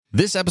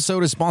This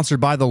episode is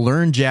sponsored by the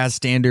Learn Jazz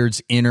Standards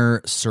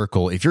Inner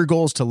Circle. If your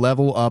goal is to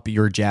level up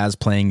your jazz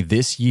playing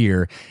this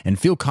year and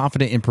feel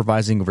confident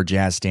improvising over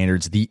jazz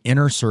standards, the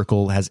Inner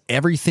Circle has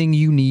everything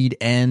you need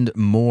and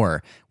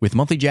more. With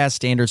monthly jazz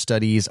standard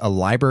studies, a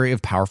library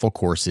of powerful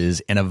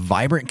courses, and a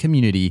vibrant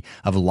community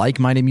of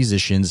like-minded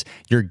musicians,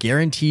 you're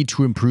guaranteed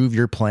to improve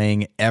your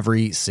playing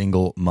every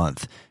single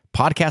month.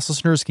 Podcast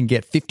listeners can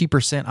get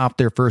 50% off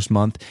their first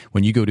month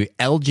when you go to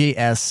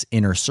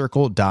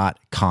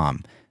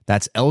ljsinnercircle.com.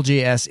 That's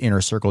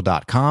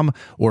ljsinnercircle.com,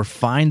 or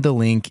find the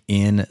link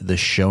in the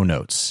show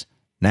notes.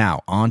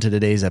 Now, on to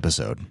today's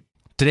episode.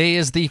 Today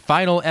is the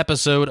final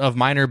episode of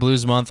Minor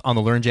Blues Month on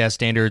the Learn Jazz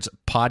Standards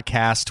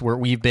podcast, where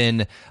we've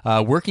been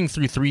working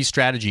through three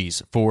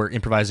strategies for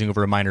improvising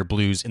over a minor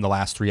blues in the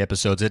last three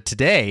episodes.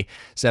 Today's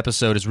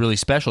episode is really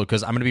special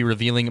because I'm going to be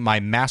revealing my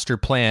master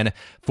plan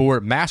for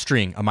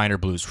mastering a minor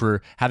blues,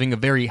 for having a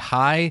very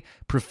high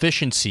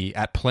proficiency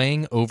at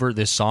playing over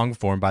this song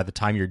form by the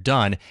time you're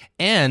done,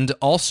 and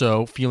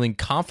also feeling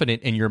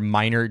confident in your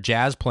minor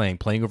jazz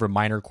playing over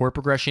minor chord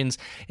progressions,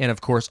 and of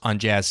course on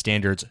jazz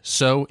standards.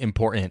 So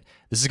important.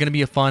 This is going to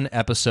be a fun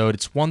episode.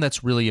 It's one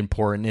that's really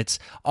important. It's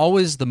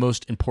always the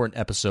most important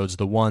episodes,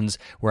 the ones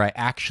where I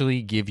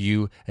actually give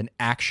you an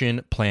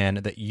action plan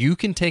that you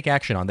can take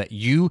action on, that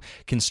you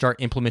can start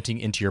implementing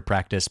into your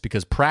practice,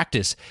 because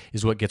practice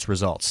is what gets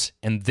results.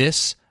 And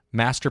this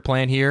master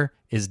plan here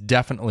is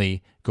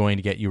definitely going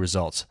to get you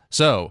results.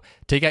 So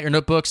take out your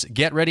notebooks,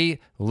 get ready,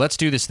 let's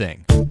do this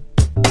thing.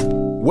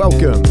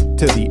 Welcome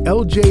to the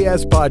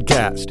LJS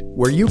Podcast,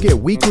 where you get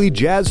weekly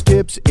jazz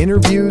tips,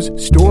 interviews,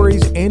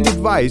 stories, and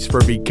advice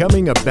for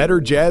becoming a better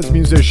jazz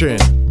musician.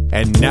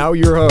 And now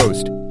your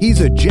host.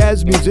 He's a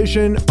jazz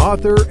musician,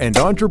 author, and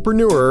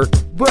entrepreneur,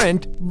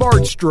 Brent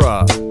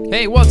Vaartstra.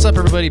 Hey, what's up,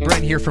 everybody?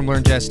 Brent here from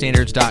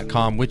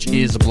LearnJazzStandards.com, which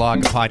is a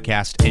blog, a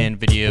podcast, and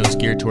videos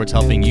geared towards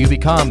helping you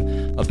become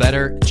a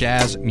better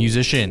jazz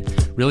musician.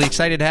 Really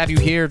excited to have you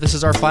here. This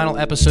is our final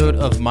episode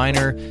of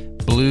Minor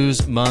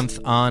Blues Month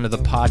on the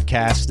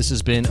podcast. This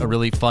has been a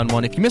really fun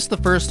one. If you missed the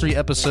first three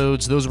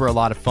episodes, those were a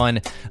lot of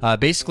fun.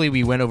 Basically,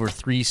 we went over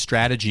three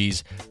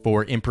strategies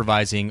for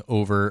improvising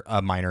over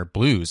a minor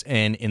blues.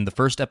 And in the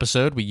first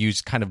episode, we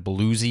used kind of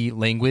bluesy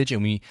language,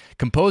 and we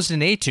composed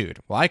an etude.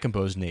 Well, I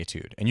composed an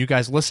etude, and you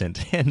guys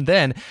listened. And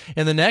then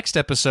in the next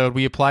episode,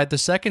 we applied the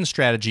second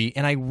strategy,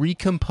 and I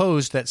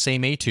recomposed that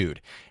same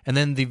etude. And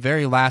then the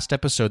very last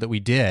episode that we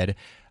did,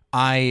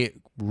 I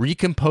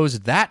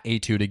recomposed that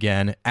etude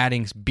again,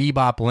 adding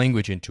bebop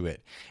language into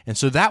it. And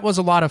so that was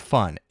a lot of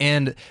fun.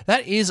 And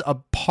that is a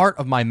part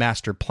of my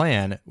master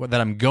plan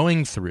that I'm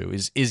going through,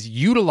 is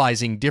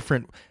utilizing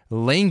different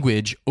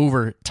language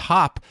over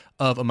top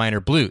of a minor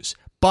blues.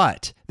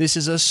 But this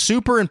is a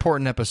super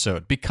important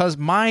episode because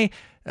I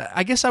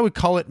guess I would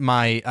call it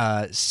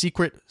my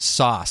secret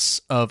sauce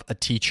of a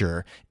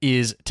teacher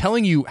is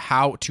telling you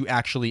how to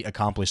actually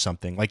accomplish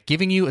something, like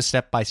giving you a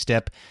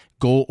step-by-step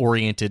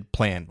goal-oriented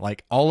plan.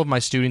 Like all of my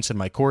students in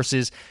my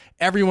courses,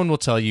 everyone will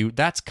tell you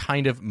that's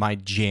kind of my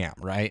jam,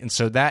 right? And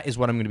so that is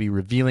what I'm going to be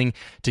revealing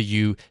to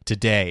you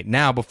today.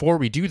 Now, before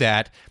we do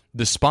that,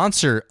 the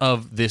sponsor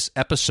of this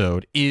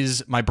episode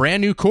is my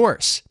brand new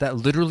course that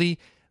literally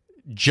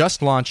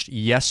just launched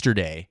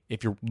yesterday.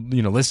 If you're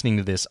listening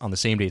to this on the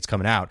same day it's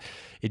coming out,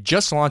 it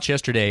just launched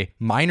yesterday,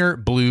 Minor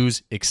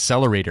Blues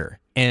Accelerator.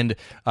 And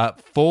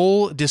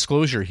full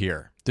disclosure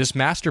here, this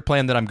master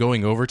plan that I'm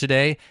going over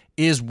today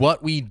is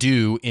what we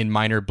do in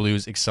Minor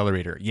Blues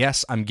Accelerator.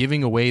 Yes, I'm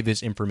giving away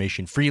this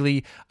information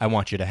freely. I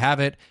want you to have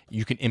it.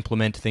 You can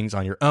implement things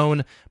on your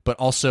own, but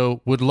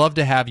also would love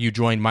to have you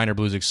join Minor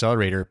Blues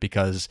Accelerator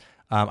because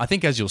I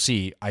think, as you'll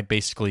see, I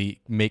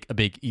basically make a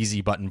big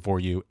easy button for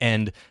you.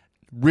 And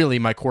really,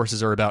 my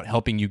courses are about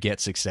helping you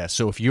get success.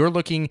 So if you're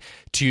looking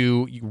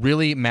to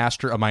really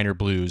master a minor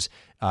blues,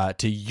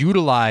 to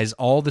utilize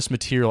all this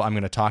material I'm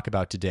going to talk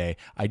about today,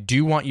 I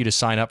do want you to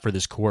sign up for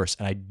this course.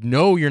 And I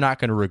know you're not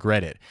going to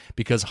regret it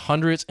because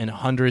hundreds and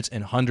hundreds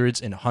and hundreds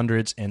and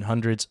hundreds and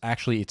hundreds,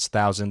 actually it's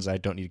thousands, I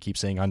don't need to keep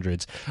saying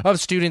hundreds, of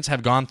students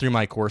have gone through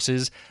my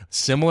courses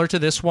similar to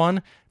this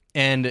one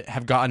and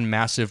have gotten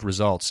massive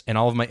results. And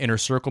all of my Inner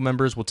Circle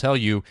members will tell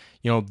you,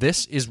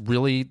 this is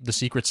really the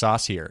secret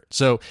sauce here.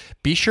 So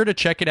be sure to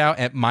check it out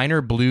at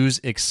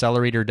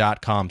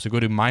minorbluesaccelerator.com. So go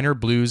to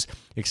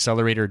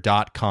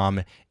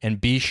minorbluesaccelerator.com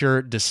and be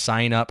sure to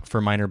sign up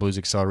for Minor Blues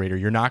Accelerator.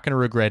 You're not going to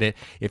regret it.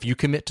 If you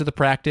commit to the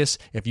practice,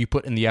 if you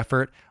put in the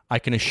effort, I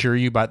can assure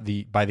you by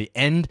the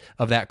end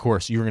of that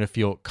course, you're going to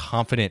feel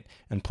confident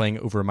in playing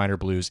over minor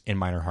blues in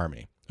minor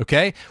harmony.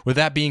 Okay, with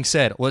that being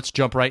said, let's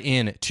jump right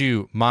in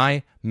to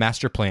my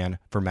master plan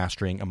for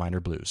mastering a minor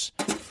blues.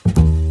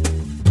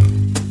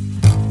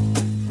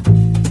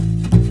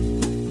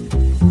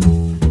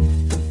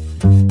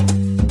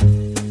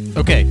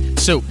 Okay,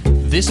 so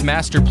This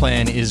master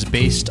plan is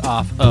based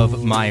off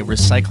of my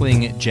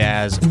Recycling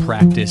Jazz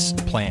practice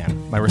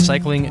plan. My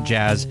Recycling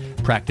Jazz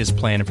practice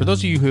plan. And for those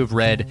of you who have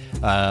read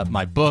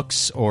my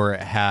books or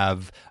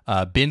have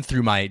been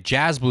through my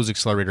Jazz Blues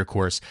Accelerator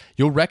course,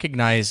 you'll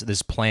recognize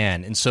this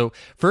plan. And so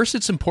first,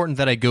 it's important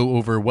that I go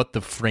over what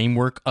the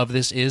framework of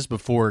this is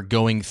before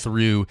going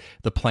through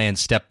the plan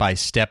step by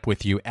step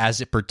with you as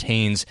it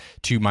pertains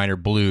to Minor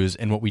Blues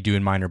and what we do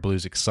in Minor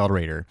Blues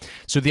Accelerator.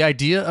 So the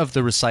idea of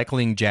the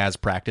Recycling Jazz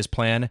practice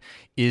plan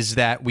is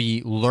that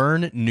we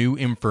learn new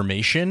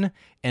information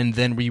and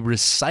then we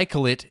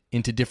recycle it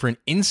into different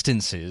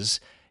instances,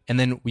 and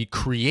then we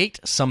create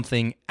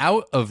something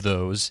out of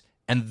those,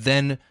 and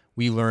then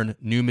we learn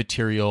new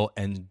material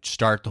and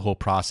start the whole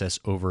process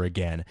over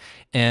again.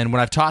 And when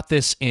I've taught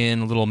this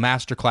in little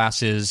master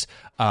classes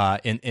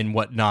and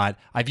whatnot,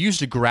 I've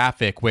used a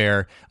graphic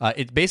where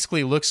it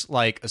basically looks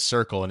like a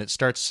circle, and it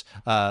starts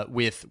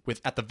with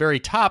at the very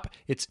top,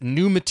 it's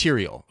new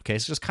material. Okay,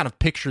 so just kind of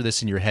picture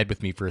this in your head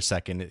with me for a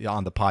second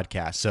on the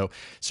podcast. So it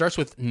starts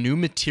with new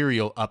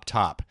material up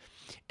top.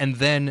 And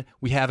then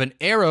we have an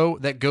arrow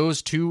that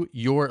goes to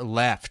your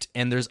left,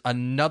 and there's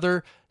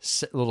another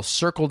little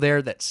circle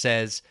there that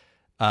says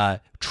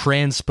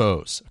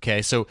transpose.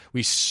 Okay, so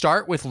we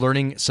start with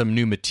learning some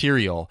new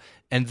material,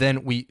 and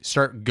then we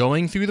start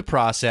going through the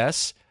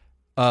process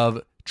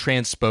of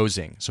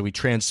transposing. So we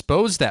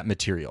transpose that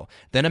material.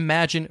 Then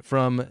imagine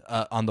from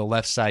on the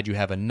left side, you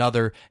have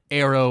another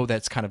arrow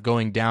that's kind of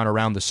going down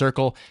around the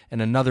circle,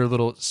 and another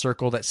little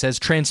circle that says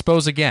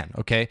transpose again.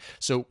 Okay,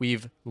 so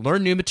we've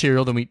learned new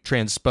material, then we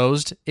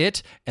transposed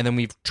it, and then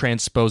we've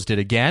transposed it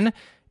again.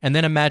 And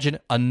then imagine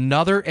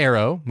another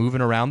arrow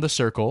moving around the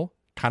circle,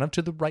 kind of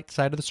to the right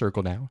side of the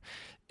circle now,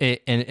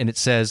 and it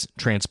says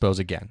transpose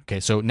again. Okay,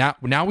 so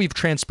now we've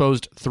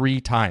transposed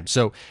 3 times.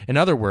 So in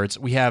other words,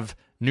 we have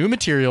new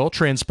material,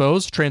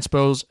 transpose,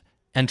 transpose,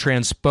 and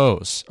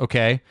transpose,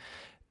 okay?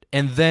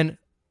 And then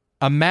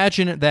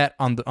imagine that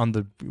on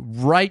the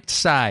right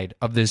side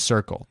of this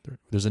circle,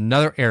 there's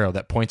another arrow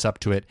that points up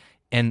to it,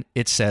 and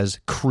it says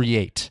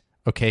create,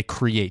 okay?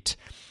 Create.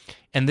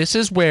 And this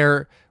is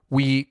where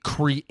we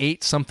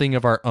create something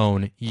of our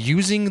own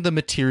using the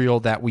material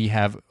that we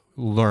have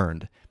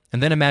learned.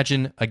 And then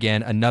imagine,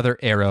 again, another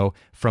arrow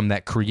from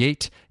that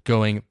create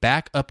going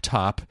back up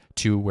top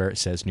to where it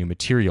says new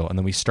material. And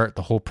then we start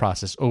the whole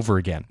process over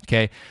again,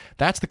 okay?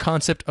 That's the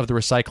concept of the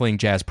Recycling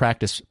Jazz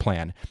practice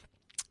plan.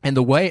 And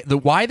the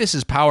why this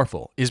is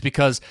powerful is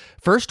because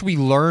first we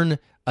learn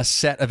a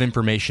set of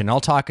information. I'll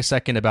talk a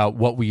second about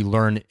what we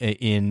learn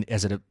in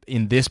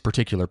this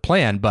particular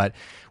plan, but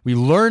we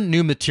learn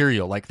new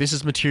material. Like, this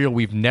is material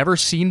we've never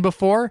seen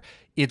before.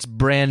 It's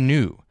brand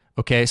new.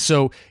 Okay,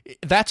 so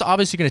that's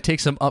obviously going to take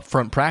some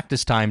upfront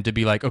practice time to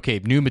be like, okay,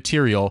 new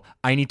material,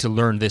 I need to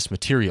learn this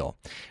material.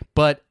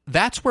 But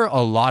that's where a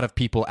lot of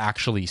people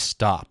actually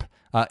stop.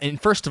 And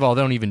first of all,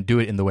 they don't even do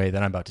it in the way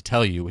that I'm about to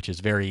tell you, which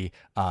is very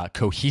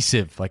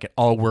cohesive, like it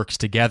all works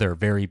together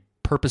very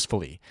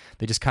purposefully.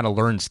 They just kind of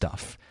learn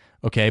stuff,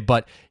 okay?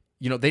 But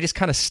they just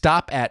kind of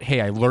stop at,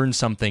 hey, I learned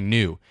something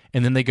new,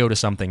 and then they go to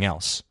something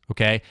else,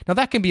 okay? Now,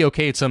 that can be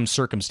okay in some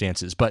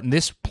circumstances, but in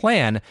this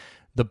plan,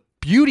 the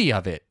beauty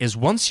of it is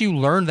once you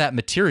learn that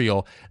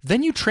material,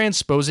 then you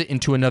transpose it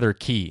into another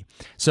key.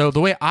 So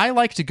the way I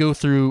like to go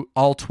through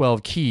all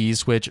 12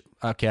 keys, which,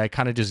 okay, I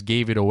kind of just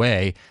gave it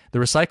away, the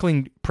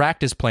recycling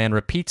practice plan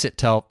repeats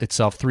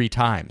itself 3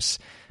 times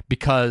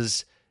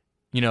because,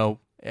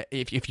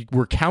 if you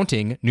were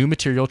counting new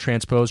material,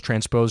 transpose,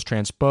 transpose,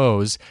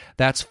 transpose,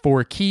 that's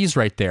 4 keys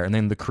right there. And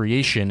then the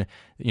creation,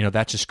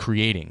 that's just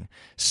creating.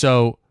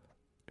 So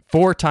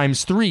 4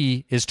 times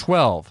 3 is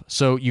 12.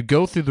 So you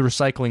go through the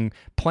recycling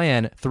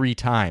plan 3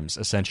 times,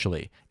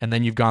 essentially, and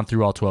then you've gone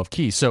through all 12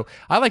 keys. So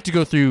I like to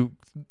go through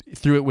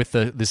it with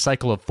the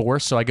cycle of 4.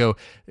 So I go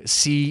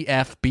C,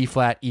 F, B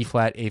flat, E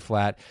flat, A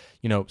flat,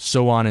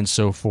 so on and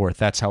so forth.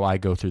 That's how I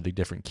go through the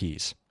different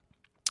keys.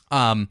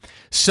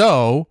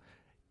 So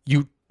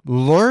you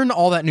learn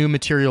all that new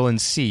material in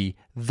C,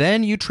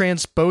 then you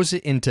transpose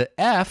it into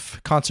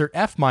F, concert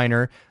F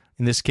minor,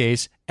 in this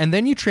case, and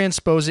then you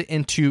transpose it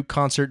into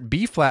concert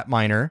B flat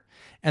minor,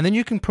 and then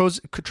you can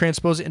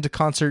transpose it into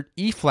concert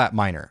E flat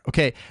minor.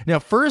 Okay, now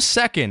for a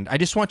second, I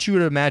just want you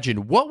to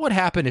imagine what would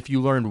happen if you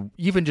learned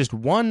even just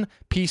one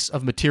piece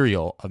of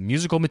material, of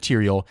musical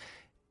material,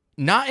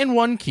 not in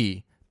 1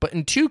 key, but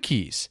in 2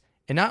 keys,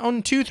 and not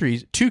on 2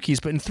 keys,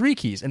 but in 3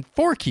 keys, and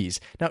 4 keys.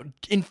 Now,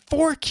 in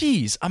 4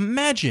 keys,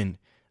 imagine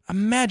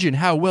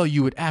how well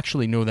you would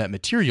actually know that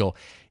material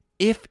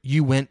if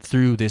you went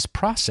through this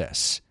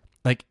process.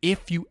 Like,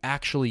 if you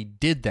actually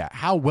did that,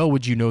 how well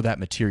would you know that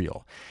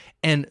material?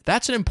 And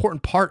that's an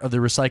important part of the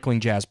Recycling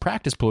Jazz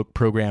practice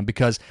program,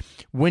 because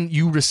when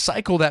you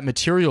recycle that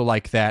material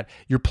like that,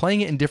 you're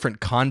playing it in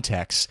different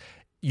contexts.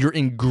 You're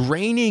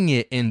ingraining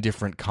it in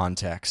different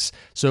contexts.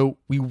 So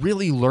we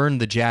really learn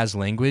the jazz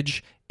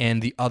language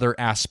and the other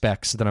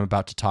aspects that I'm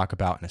about to talk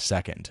about in a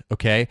second,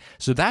 okay?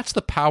 So that's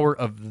the power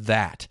of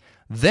that.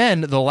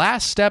 Then the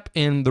last step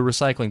in the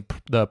recycling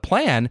the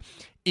plan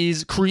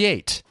is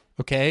create,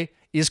 okay?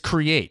 is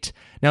create.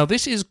 Now,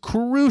 this is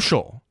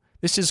crucial.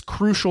 This is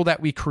crucial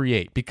that we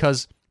create,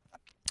 because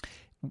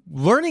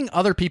learning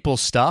other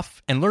people's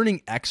stuff and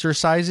learning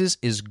exercises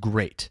is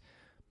great.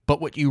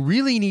 But what you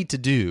really need to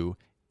do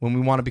when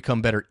we want to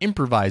become better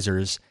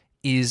improvisers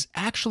is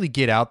actually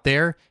get out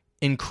there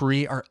and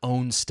create our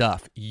own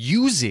stuff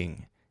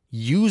using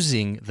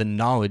the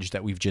knowledge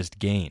that we've just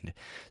gained.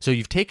 So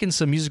you've taken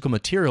some musical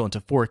material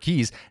into 4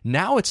 keys.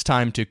 Now it's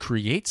time to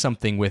create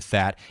something with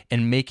that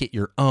and make it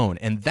your own.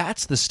 And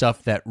that's the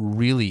stuff that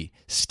really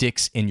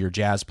sticks in your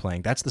jazz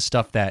playing. That's the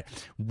stuff that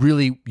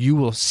really you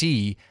will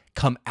see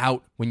come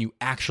out when you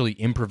actually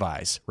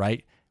improvise,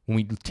 right? When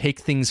we take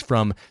things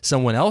from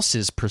someone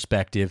else's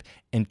perspective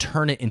and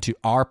turn it into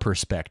our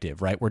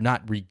perspective, right? We're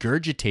not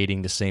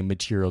regurgitating the same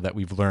material that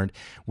we've learned.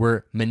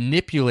 We're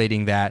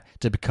manipulating that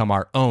to become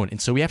our own.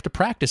 And so we have to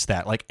practice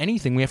that. Like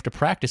anything, we have to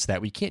practice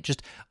that. We can't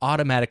just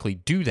automatically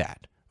do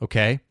that,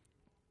 okay?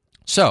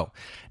 So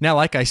now,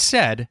 like I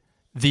said,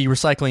 the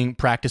recycling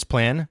practice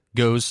plan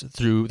goes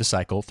through the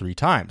cycle 3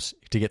 times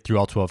to get through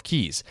all 12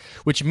 keys,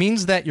 which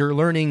means that you're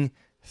learning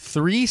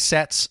 3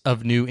 sets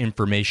of new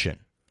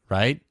information,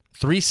 right?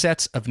 3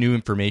 sets of new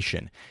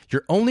information.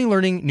 You're only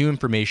learning new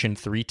information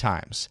 3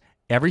 times.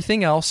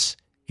 Everything else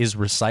is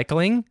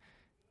recycling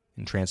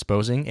and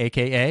transposing,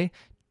 aka,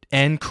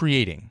 and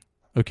creating,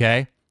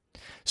 okay?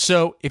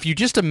 So if you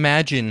just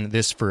imagine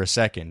this for a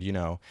second,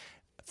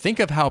 think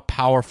of how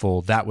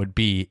powerful that would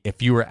be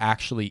if you were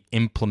actually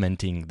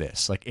implementing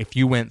this, like if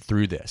you went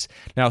through this.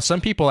 Now,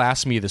 some people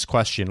ask me this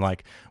question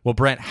like, well,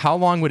 Brent, how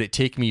long would it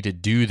take me to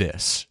do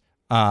this?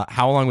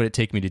 How long would it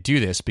take me to do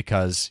this?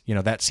 Because,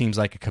 that seems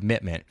like a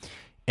commitment.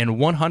 And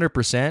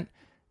 100%,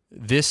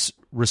 this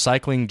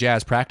recycling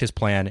jazz practice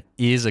plan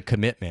is a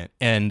commitment,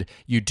 and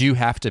you do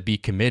have to be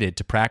committed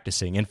to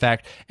practicing. In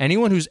fact,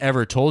 anyone who's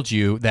ever told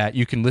you that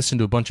you can listen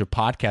to a bunch of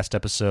podcast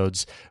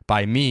episodes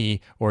by me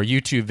or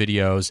YouTube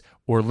videos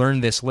or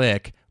learn this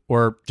lick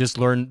or just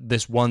learn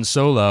this one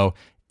solo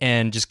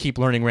and just keep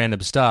learning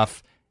random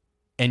stuff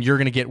and you're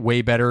going to get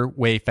way better,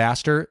 way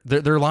faster,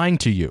 they're lying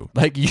to you.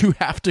 Like, you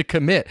have to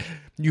commit.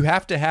 You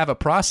have to have a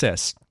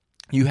process.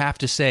 You have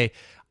to say,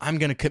 I'm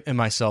going to commit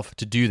myself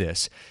to do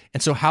this.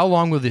 And so how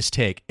long will this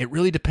take? It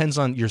really depends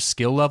on your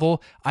skill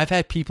level. I've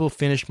had people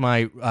finish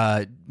my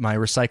my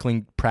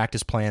recycling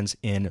practice plans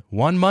in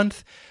 1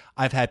 month.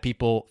 I've had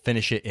people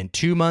finish it in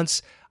 2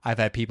 months. I've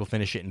had people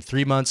finish it in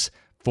 3 months,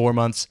 4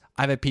 months.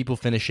 I've had people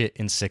finish it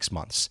in 6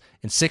 months.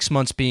 And 6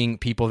 months being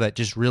people that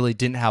just really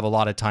didn't have a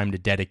lot of time to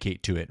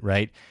dedicate to it,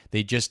 right?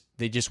 They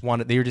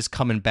were just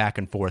coming back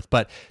and forth.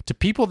 But to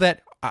people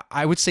that,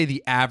 I would say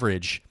the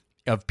average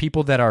of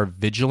people that are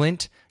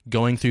vigilant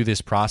going through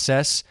this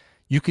process,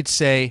 you could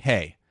say,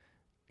 hey,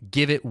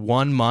 give it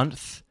 1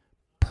 month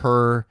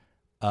per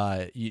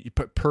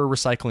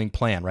recycling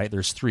plan, right?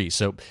 There's 3.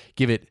 So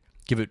give it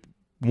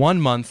 1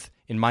 month.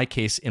 In my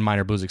case, in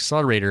Minor Blues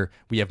Accelerator,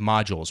 we have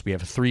modules. We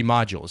have 3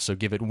 modules. So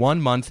give it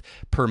 1 month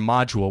per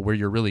module where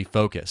you're really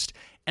focused.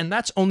 And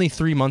that's only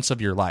 3 months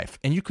of your life.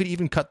 And you could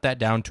even cut that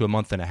down to a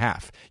month and a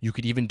half. You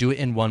could even do it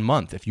in 1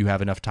 month if you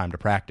have enough time to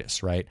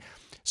practice, right?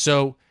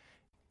 So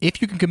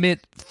if you can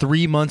commit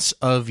 3 months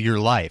of your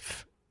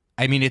life,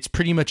 I mean, it's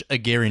pretty much a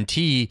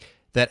guarantee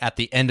that at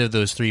the end of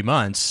those 3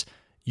 months,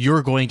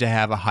 you're going to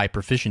have a high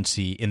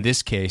proficiency, in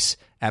this case,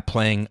 at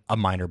playing a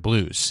minor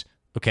blues,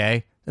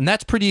 okay? And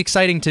that's pretty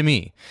exciting to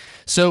me.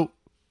 So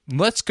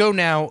let's go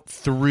now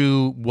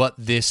through what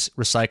this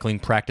recycling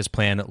practice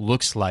plan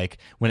looks like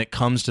when it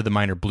comes to the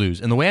minor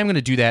blues. And the way I'm going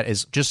to do that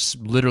is just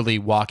literally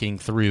walking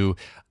through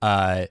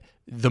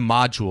the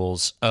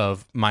modules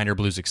of Minor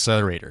Blues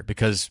Accelerator,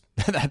 because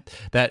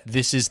that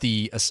this is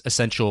the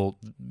essential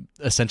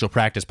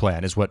practice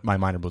plan, is what my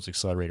Minor Blues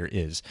Accelerator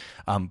is,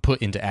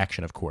 put into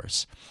action, of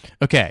course.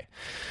 Okay,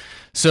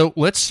 so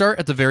let's start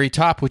at the very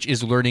top, which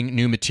is learning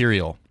new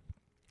material.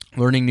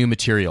 Learning new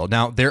material.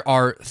 Now, there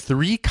are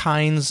 3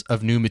 kinds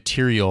of new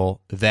material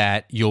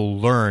that you'll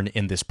learn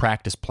in this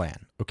practice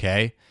plan,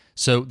 okay?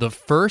 So the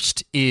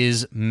first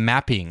is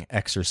mapping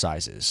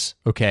exercises,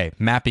 okay?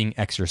 Mapping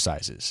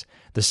exercises.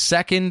 The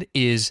second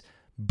is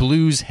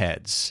blues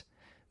heads.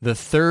 The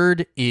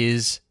third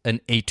is an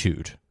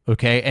etude,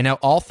 okay? And now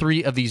all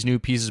 3 of these new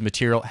pieces of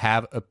material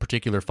have a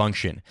particular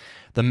function.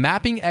 The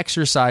mapping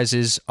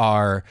exercises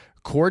are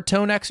chord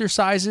tone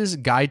exercises,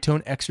 guide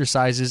tone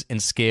exercises,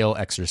 and scale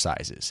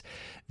exercises.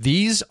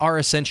 These are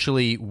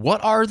essentially,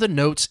 what are the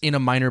notes in a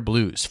minor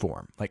blues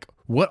form? Like,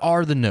 what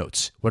are the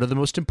notes? What are the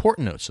most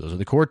important notes? Those are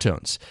the chord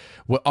tones.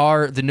 What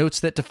are the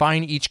notes that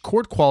define each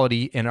chord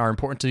quality and are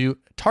important to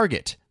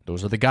target?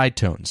 Those are the guide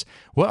tones.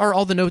 What are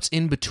all the notes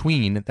in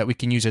between that we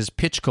can use as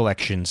pitch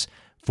collections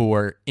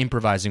for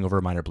improvising over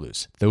minor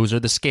blues? Those are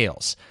the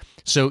scales.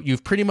 So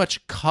you've pretty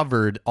much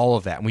covered all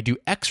of that. And we do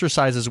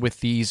exercises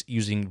with these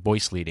using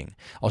voice leading.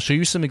 I'll show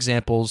you some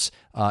examples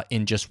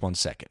in just 1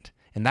 second.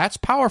 And that's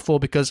powerful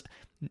because,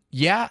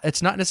 yeah,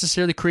 it's not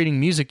necessarily creating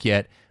music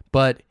yet,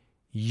 but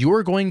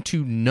you're going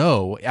to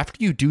know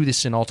after you do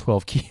this in all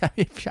 12 keys.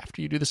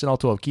 After you do this in all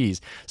 12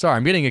 keys, sorry,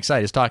 I'm getting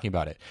excited just talking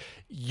about it.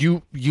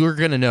 You're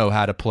going to know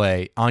how to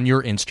play on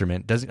your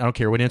instrument. I don't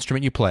care what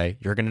instrument you play.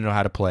 You're going to know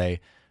how to play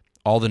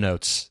all the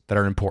notes that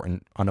are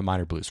important on a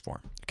minor blues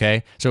form.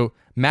 Okay, so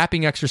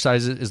mapping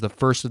exercises is the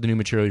first of the new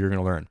material you're going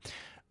to learn.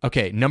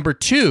 Okay, number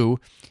 2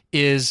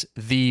 is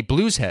the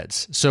blues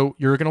heads. So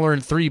you're going to learn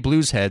 3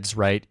 blues heads,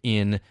 right,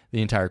 in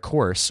the entire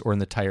course or in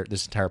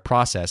this entire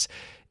process.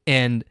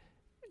 And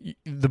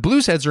the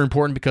blues heads are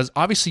important because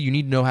obviously you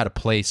need to know how to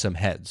play some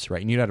heads, right?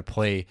 You need how to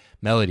play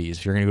melodies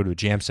if you're going to go to a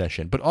jam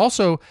session. But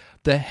also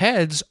the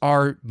heads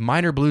are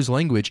minor blues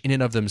language in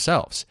and of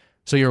themselves.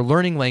 So you're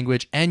learning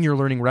language and you're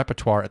learning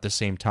repertoire at the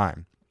same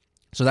time.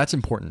 So that's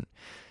important.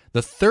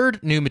 The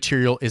third new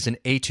material is an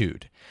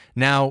etude.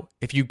 Now,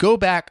 if you go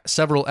back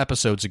several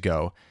episodes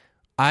ago,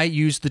 I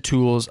used the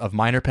tools of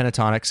minor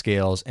pentatonic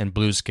scales and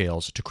blues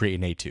scales to create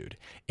an etude.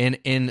 And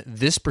in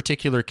this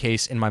particular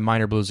case, in my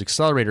Minor Blues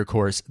Accelerator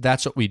course,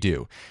 that's what we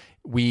do.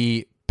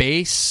 We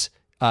base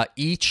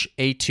each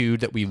etude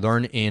that we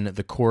learn in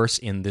the course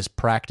in this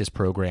practice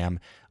program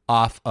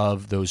off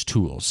of those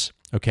tools,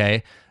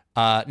 okay?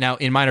 Now,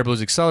 in Minor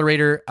Blues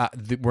Accelerator,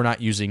 we're not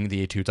using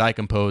the etudes I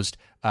composed.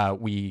 I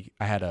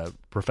had a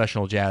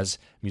professional jazz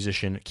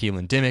musician,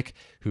 Keelan Dimmick,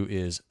 who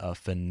is a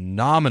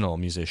phenomenal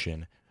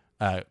musician,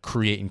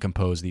 create and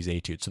compose these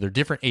etudes. So they're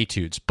different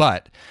etudes,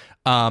 but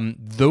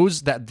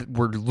those that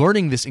we're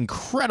learning this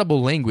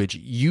incredible language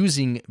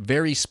using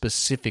very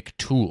specific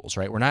tools,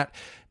 right? We're not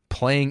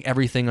playing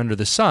everything under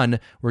the sun.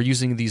 We're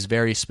using these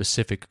very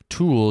specific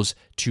tools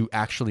to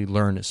actually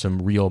learn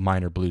some real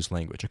minor blues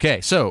language.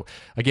 Okay, so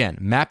again,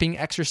 mapping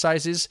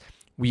exercises,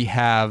 we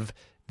have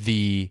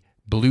the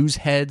blues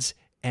heads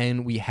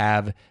and we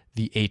have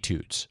the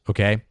etudes,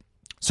 okay?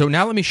 So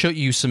now let me show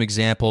you some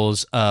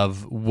examples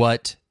of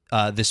what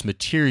this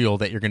material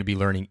that you're going to be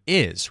learning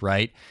is,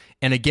 right?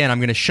 And again, I'm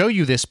going to show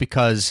you this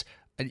because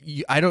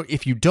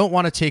if you don't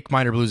want to take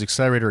Minor Blues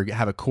Accelerator or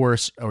have a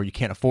course, or you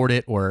can't afford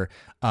it, or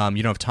you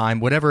don't have time,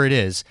 whatever it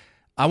is,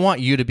 I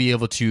want you to be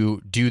able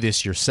to do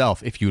this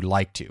yourself if you'd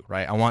like to,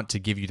 right? I want to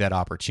give you that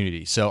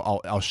opportunity. So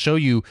I'll show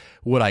you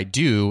what I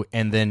do,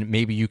 and then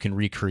maybe you can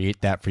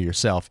recreate that for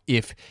yourself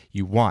if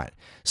you want.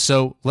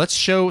 So let's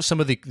show some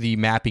of the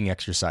mapping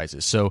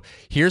exercises. So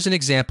here's an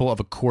example of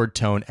a chord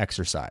tone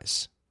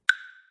exercise.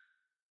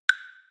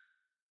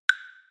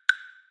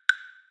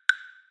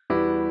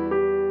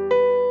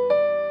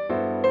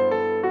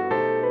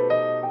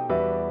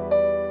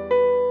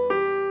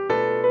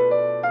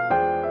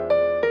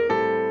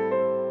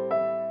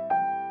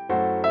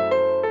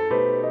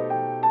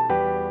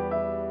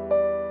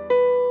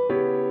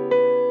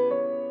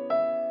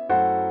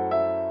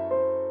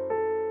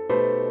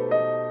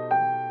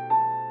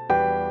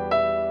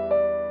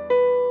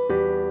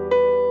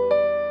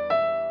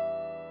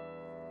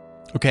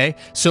 Okay,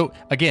 so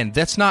again,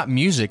 that's not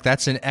music,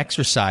 that's an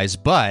exercise,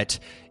 but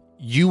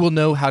you will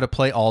know how to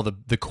play all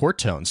the chord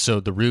tones, so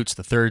the roots,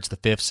 the thirds, the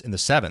fifths, and the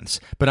sevenths.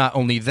 But not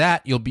only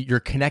that,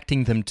 you're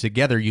connecting them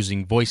together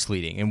using voice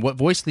leading. And what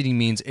voice leading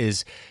means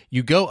is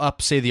you go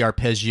up, say, the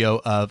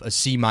arpeggio of a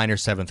C minor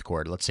seventh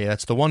chord. Let's say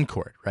that's the 1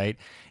 chord, right?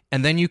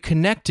 And then you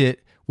connect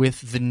it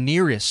with the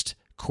nearest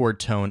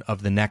chord tone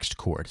of the next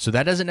chord. So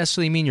that doesn't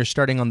necessarily mean you're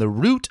starting on the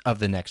root of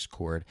the next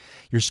chord.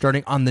 You're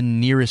starting on the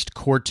nearest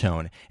chord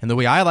tone. And the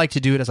way I like to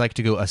do it is I like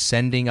to go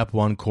ascending up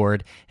 1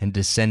 chord and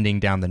descending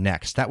down the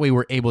next. That way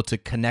we're able to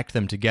connect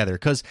them together.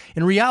 Because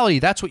in reality,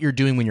 that's what you're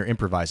doing when you're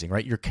improvising,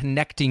 right? You're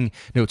connecting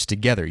notes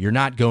together. You're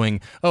not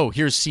going, oh,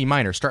 here's C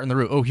minor, start on the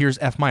root. Oh, here's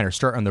F minor,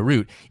 start on the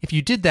root. If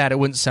you did that, it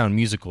wouldn't sound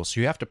musical. So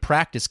you have to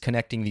practice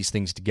connecting these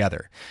things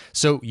together.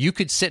 So you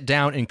could sit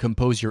down and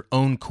compose your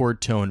own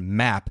chord tone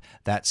map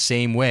that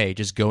same way,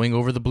 just going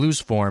over the blues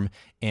form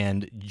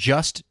and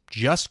just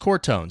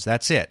chord tones.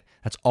 That's it.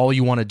 That's all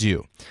you want to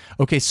do.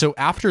 Okay, so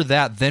after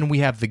that, then we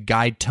have the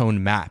guide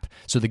tone map.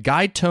 So the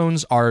guide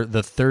tones are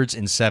the thirds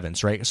and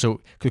sevenths, right?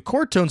 So the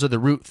chord tones are the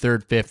root,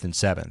 third, fifth, and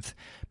seventh.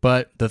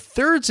 But the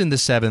thirds and the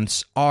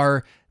sevenths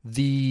are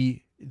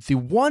the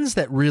ones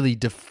that really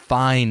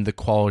define the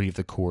quality of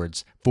the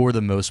chords for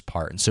the most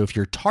part. And so if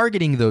you're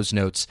targeting those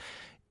notes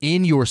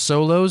in your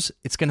solos,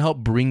 it's going to help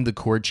bring the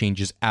chord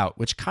changes out,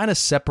 which kind of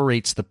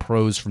separates the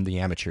pros from the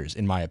amateurs,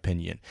 in my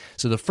opinion.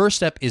 So the first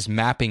step is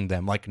mapping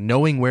them, like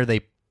knowing where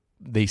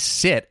they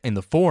sit in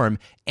the form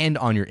and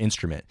on your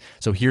instrument.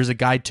 So here's a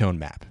guide tone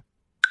map.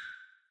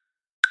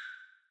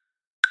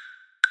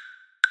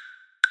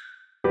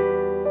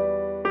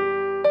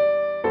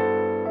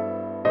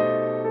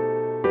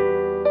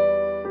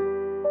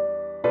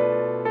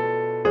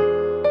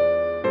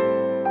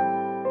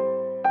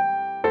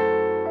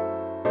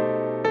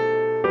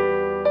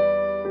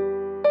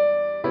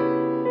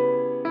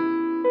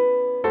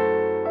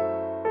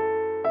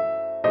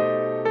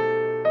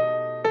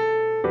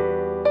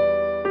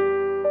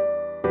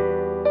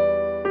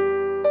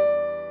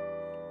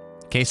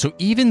 Okay, so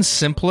even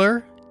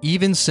simpler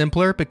even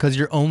simpler because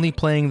you're only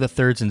playing the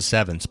thirds and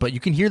sevenths, but you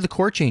can hear the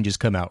chord changes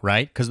come out,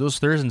 right? Because those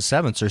thirds and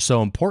sevenths are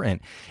so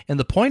important. And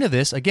the point of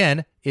this,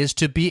 again, is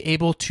to be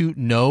able to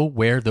know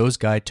where those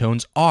guide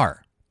tones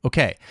are.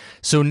 Okay,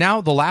 so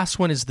now the last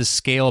one is the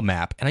scale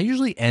map. And I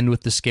usually end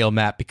with the scale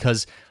map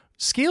because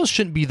scales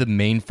shouldn't be the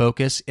main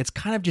focus. It's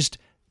kind of just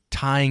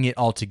tying it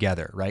all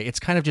together, right? It's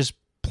kind of just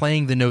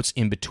playing the notes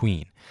in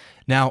between.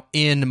 Now,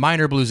 in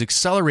Minor Blues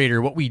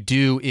Accelerator, what we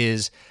do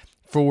is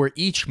for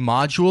each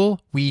module,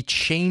 we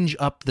change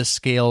up the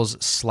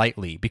scales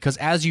slightly because,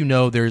 as you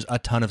know, there's a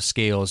ton of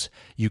scales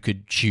you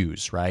could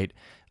choose, right?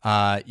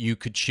 You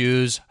could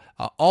choose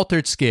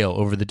altered scale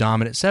over the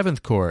dominant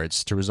seventh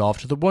chords to resolve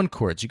to the one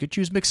chords. You could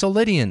choose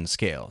Mixolydian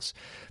scales.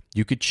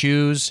 You could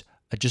choose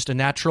just a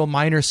natural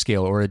minor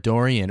scale or a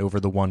Dorian over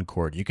the one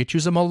chord. You could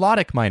choose a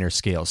melodic minor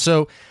scale.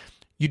 So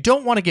you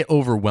don't want to get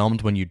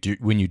overwhelmed when you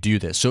do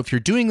this. So if you're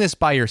doing this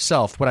by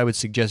yourself, what I would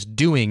suggest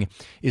doing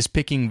is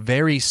picking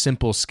very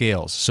simple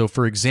scales. So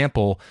for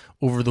example,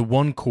 over the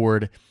one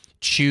chord,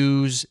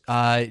 choose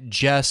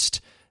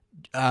just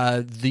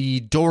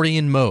the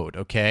Dorian mode,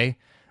 okay?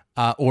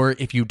 Or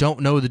if you don't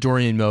know the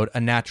Dorian mode, a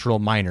natural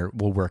minor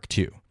will work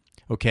too,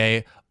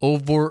 okay?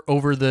 Over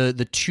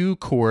the two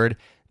chord,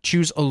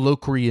 choose a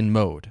Locrian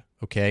mode,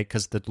 okay?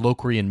 Because the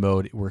Locrian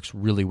mode works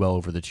really well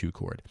over the two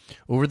chord.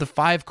 Over the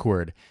five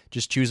chord,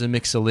 just choose a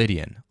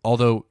Mixolydian.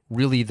 Although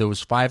really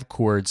those five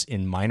chords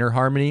in minor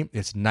harmony,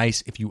 it's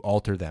nice if you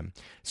alter them.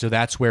 So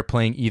that's where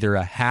playing either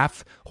a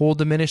half whole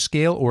diminished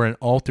scale or an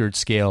altered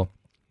scale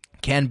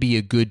can be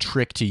a good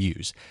trick to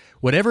use.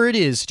 Whatever it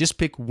is, just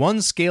pick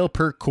one scale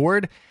per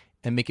chord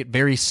and make it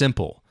very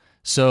simple.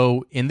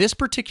 So in this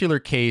particular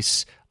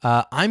case,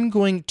 I'm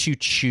going to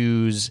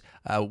choose,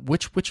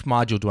 which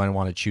module do I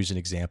want to choose an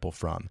example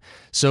from?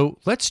 So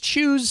let's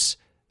choose,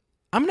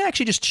 I'm going to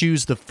actually just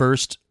choose the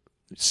first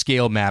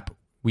scale map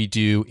we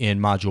do in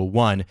module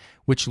 1,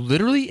 which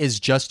literally is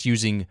just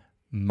using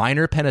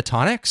minor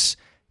pentatonics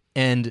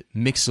and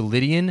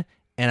Mixolydian,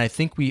 and I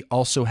think we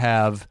also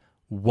have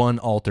one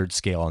altered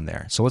scale in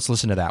there. So let's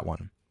listen to that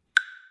one.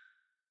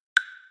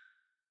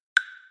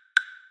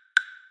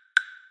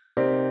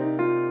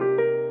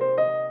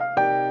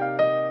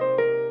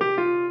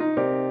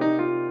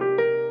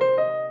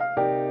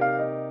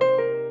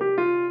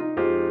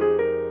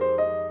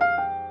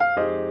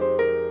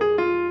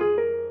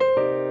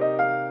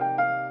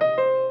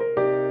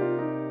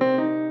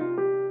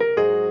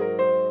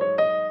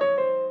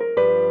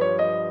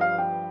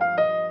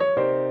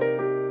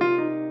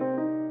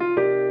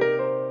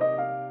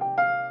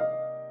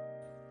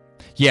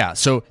 Yeah,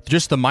 so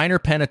just the minor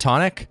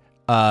pentatonic,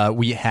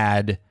 we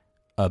had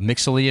a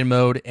Mixolydian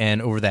mode,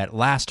 and over that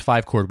last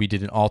five chord, we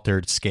did an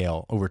altered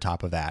scale over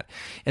top of that.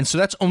 And so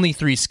that's only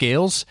 3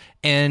 scales,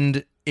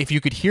 and if you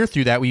could hear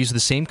through that, we use the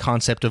same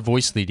concept of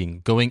voice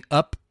leading, going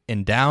up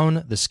and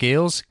down the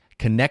scales,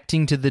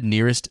 connecting to the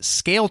nearest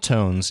scale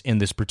tones in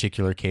this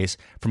particular case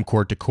from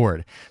chord to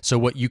chord. So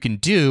what you can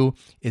do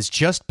is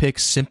just pick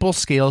simple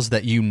scales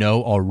that you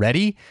know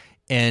already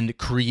and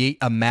create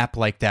a map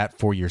like that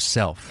for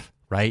yourself,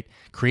 right?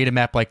 Create a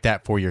map like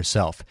that for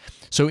yourself.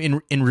 So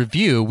in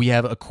review, we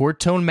have a chord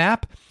tone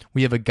map,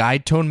 we have a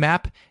guide tone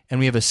map, and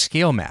we have a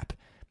scale map.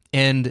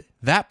 And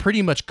that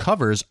pretty much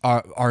covers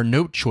our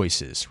note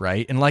choices,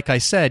 right? And like I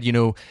said, you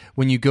know,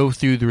 when you go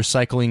through the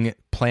recycling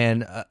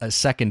plan a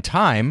second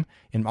time,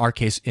 in our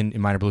case, in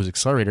Minor Blues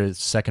Accelerator, the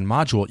second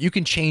module, you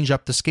can change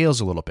up the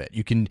scales a little bit.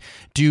 You can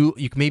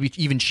maybe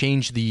even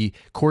change the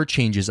chord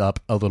changes up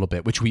a little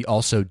bit, which we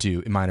also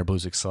do in Minor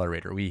Blues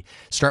Accelerator. We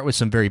start with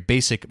some very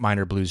basic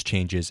minor blues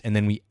changes, and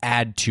then we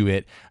add to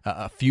it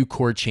a few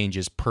chord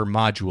changes per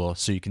module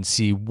so you can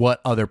see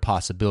what other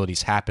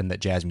possibilities happen that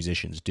jazz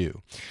musicians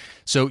do.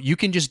 So you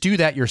can just do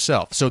that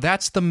yourself. So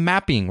that's the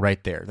mapping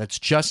right there. That's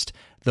just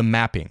the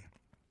mapping.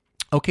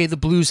 Okay, the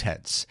blues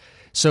heads.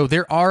 So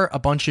there are a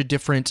bunch of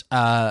different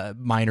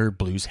minor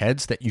blues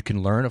heads that you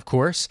can learn, of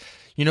course.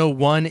 You know,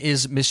 one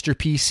is Mr.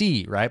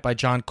 PC, right, by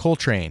John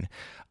Coltrane.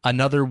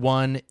 Another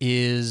one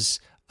is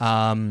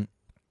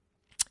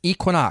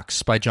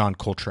Equinox by John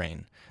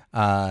Coltrane.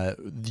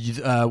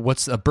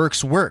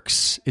 Burke's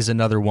Works is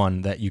another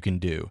one that you can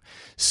do.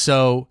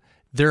 So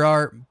there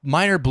are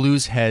minor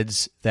blues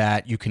heads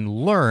that you can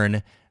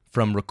learn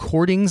from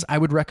recordings. I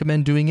would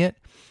recommend doing it.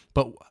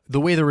 But the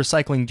way the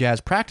Recycling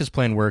Jazz practice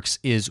plan works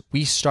is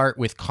we start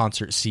with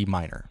concert C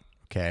minor,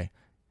 okay?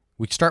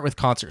 We start with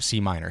concert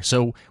C minor.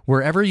 So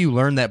wherever you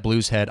learn that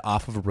blues head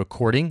off of a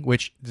recording,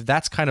 which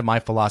that's kind of my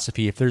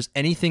philosophy, if there's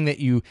anything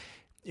that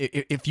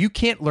if you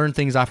can't learn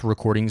things off of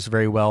recordings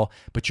very well,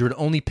 but you would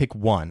only pick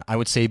one, I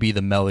would say be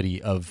the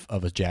melody of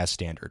a jazz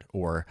standard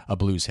or a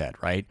blues head,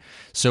 right?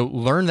 So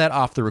learn that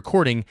off the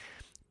recording,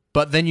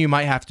 but then you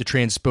might have to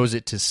transpose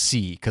it to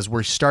C because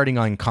we're starting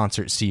on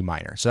concert C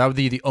minor. So that would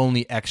be the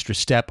only extra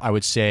step, I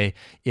would say,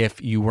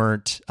 if you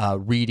weren't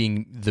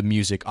reading the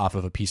music off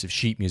of a piece of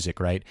sheet music,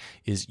 right,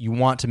 is you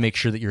want to make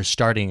sure that you're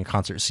starting in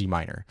concert C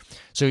minor.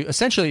 So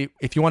essentially,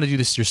 if you want to do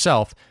this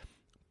yourself,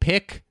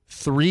 pick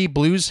 3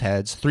 blues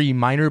heads, 3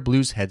 minor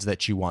blues heads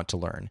that you want to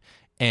learn,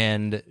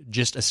 and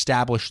just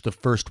establish the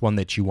first one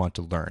that you want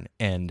to learn.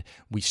 And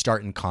we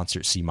start in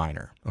concert C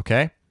minor,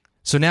 okay?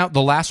 So now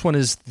the last one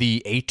is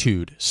the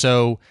etude.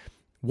 So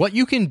what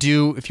you can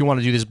do if you want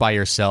to do this by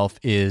yourself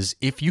is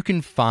if you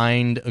can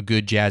find a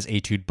good jazz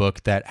etude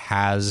book that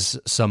has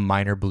some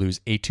minor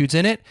blues etudes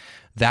in it,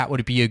 that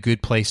would be a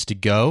good place to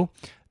go.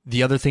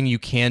 The other thing you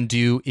can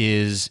do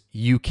is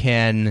you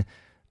can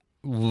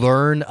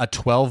learn a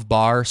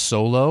 12-bar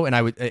solo,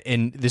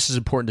 and this is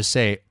important to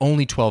say,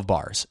 only 12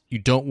 bars. You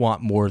don't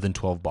want more than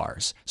 12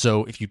 bars.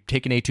 So if you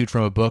take an etude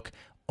from a book,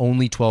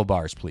 only 12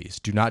 bars, please.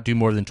 Do not do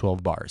more than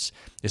 12 bars,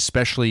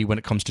 especially when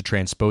it comes to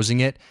transposing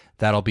it.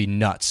 That'll be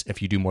nuts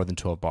if you do more than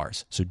 12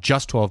 bars. So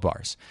just 12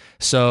 bars.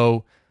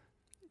 So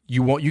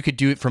you could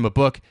do it from a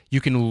book. You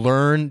can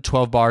learn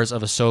 12 bars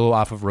of a solo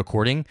off of a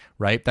recording,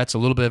 right? That's a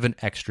little bit of an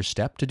extra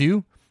step to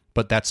do,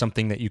 but that's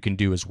something that you can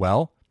do as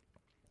well.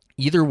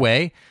 Either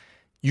way,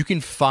 you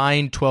can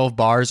find 12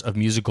 bars of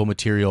musical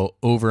material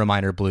over a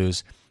minor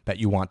blues that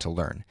you want to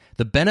learn.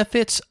 The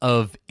benefits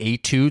of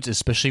etudes,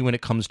 especially when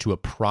it comes to a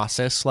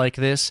process like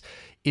this,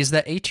 is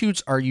that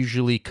etudes are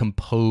usually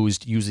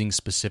composed using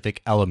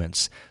specific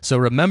elements. So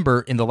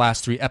remember, in the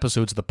last 3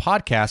 episodes of the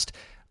podcast,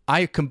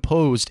 I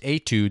composed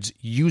etudes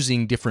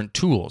using different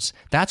tools.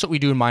 That's what we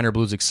do in Minor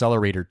Blues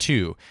Accelerator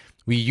too.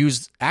 We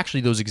use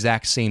actually those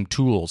exact same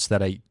tools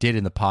that I did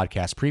in the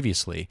podcast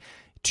previously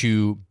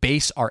to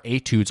base our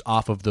etudes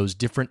off of those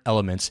different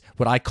elements,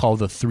 what I call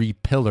the 3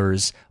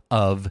 pillars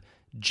of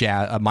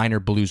a minor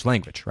blues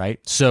language, right?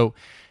 So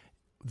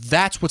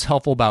that's what's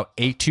helpful about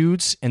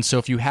etudes. And so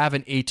if you have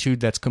an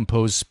etude that's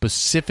composed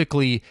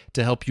specifically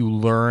to help you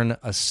learn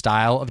a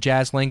style of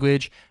jazz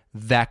language,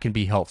 that can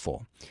be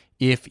helpful.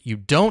 If you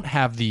don't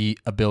have the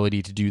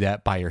ability to do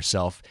that by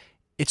yourself,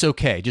 it's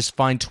okay. Just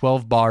find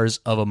 12 bars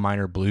of a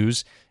minor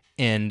blues,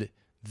 and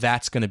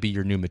that's going to be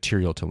your new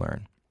material to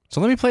learn. So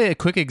let me play a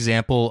quick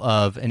example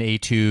of an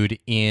etude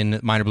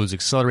in Minor Blues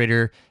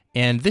Accelerator.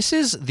 And this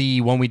is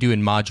the one we do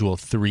in Module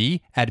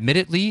 3.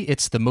 Admittedly,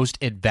 it's the most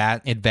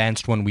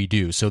advanced one we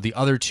do. So the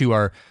other 2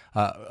 are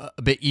a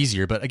bit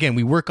easier. But again,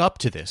 we work up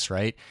to this,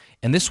 right?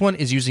 And this one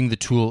is using the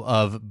tool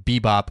of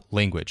bebop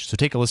language. So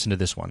take a listen to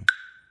this one.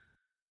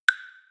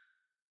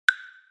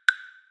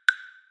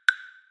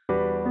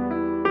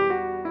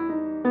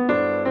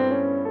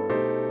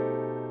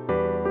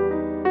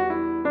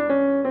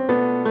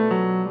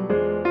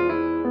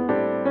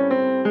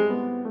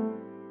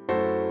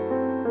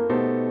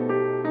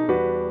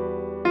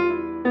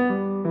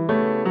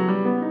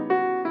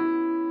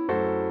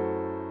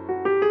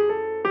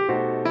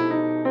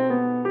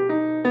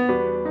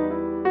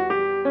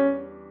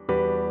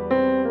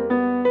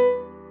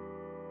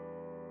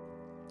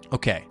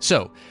 Okay,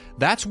 so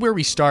that's where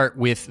we start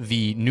with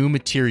the new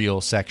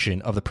material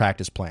section of the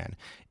practice plan.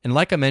 And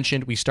like I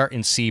mentioned, we start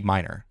in C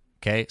minor,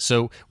 okay?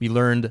 So we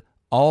learned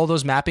all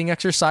those mapping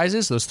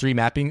exercises, those 3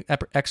 mapping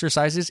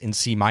exercises in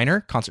C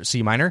minor, concert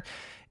C minor,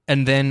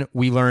 and then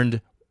we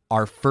learned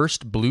our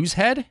first blues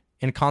head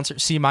in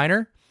concert C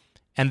minor,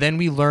 and then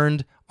we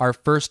learned our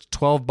first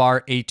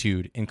 12-bar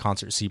etude in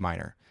concert C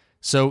minor.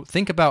 So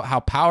think about how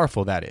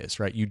powerful that is,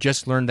 right? You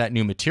just learned that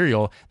new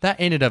material.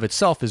 That in and of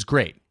itself is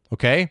great.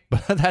 Okay,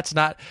 but that's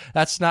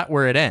not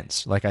where it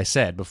ends, like I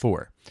said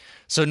before.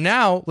 So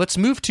now let's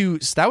move to,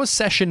 that was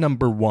session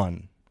number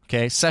 1,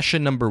 okay,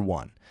 session number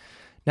 1.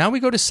 Now we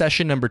go to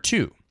session number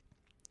 2.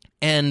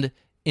 And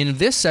in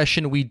this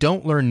session, we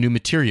don't learn new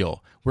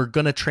material. We're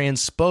going to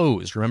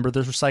transpose. Remember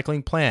the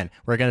recycling plan.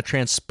 We're going to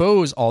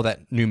transpose all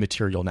that new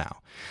material now.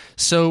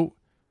 So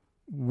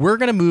we're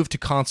going to move to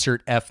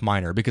concert F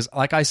minor because,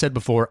 like I said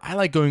before, I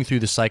like going through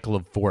the cycle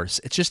of fourths.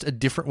 It's just a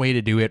different way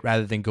to do it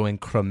rather than going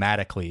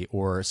chromatically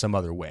or some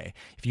other way.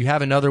 If you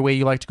have another way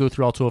you like to go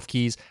through all 12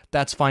 keys,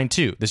 that's fine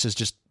too. This is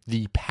just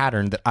the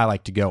pattern that I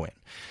like to go in.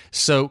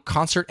 So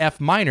concert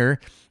F minor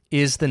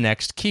is the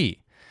next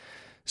key.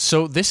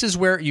 So this is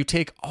where you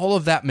take all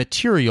of that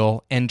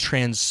material and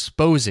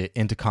transpose it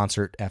into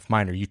concert F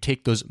minor. You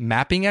take those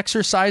mapping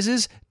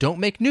exercises, don't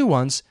make new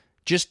ones,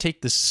 just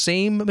take the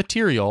same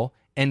material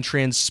and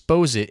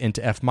transpose it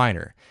into F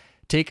minor.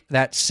 Take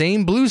that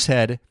same blues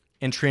head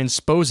and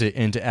transpose it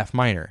into F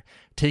minor.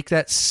 Take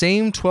that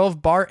same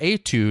 12-bar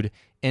etude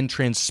and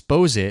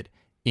transpose it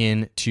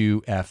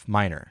into F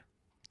minor.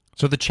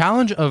 So the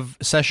challenge of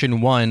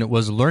session 1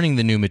 was learning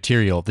the new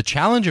material. The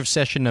challenge of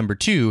session number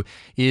 2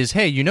 is,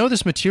 hey, you know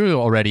this material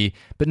already,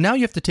 but now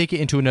you have to take it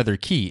into another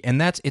key,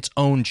 and that's its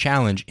own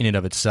challenge in and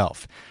of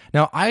itself.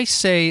 Now, I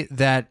say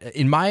that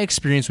in my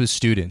experience with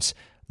students,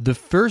 the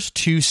first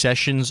 2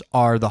 sessions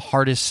are the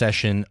hardest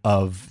session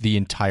of the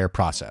entire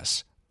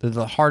process. They're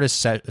the hardest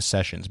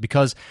sessions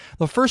because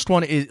the first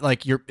one is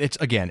like you're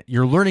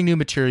learning new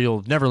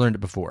material, never learned it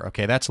before.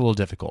 Okay, that's a little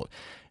difficult.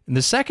 And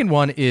the second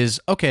one is,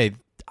 okay,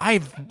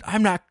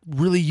 I'm not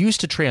really used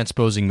to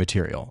transposing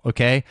material.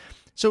 Okay,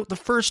 so the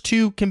first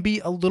 2 can be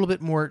a little bit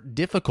more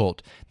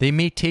difficult. They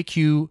may take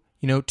you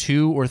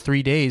 2 or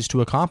 3 days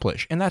to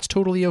accomplish. And that's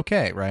totally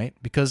okay, right?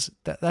 Because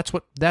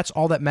that's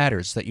all that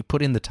matters, that you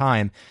put in the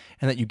time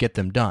and that you get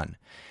them done.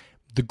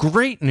 The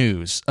great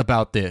news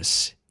about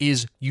this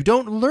is you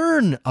don't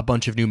learn a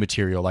bunch of new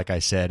material, like I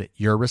said,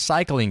 you're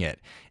recycling it.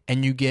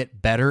 And you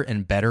get better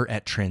and better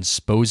at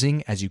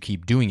transposing as you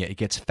keep doing it. It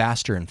gets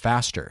faster and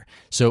faster.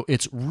 So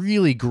it's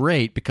really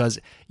great because,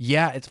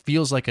 yeah, it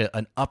feels like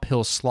an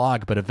uphill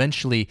slog, but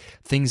eventually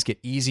things get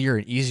easier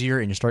and easier,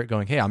 and you start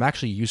going, hey, I'm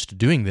actually used to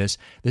doing this.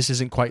 This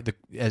isn't quite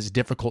as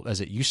difficult as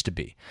it used to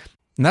be.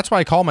 And that's why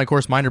I call my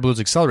course Minor Blues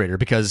Accelerator,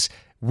 because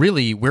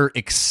really we're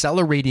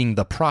accelerating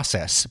the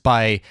process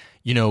by,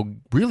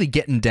 really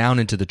getting down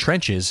into the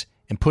trenches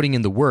and putting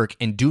in the work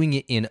and doing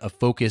it in a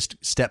focused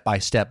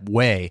step-by-step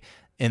way.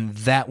 And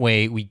that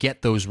way we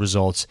get those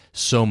results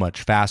so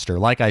much faster.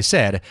 Like I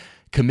said,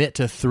 commit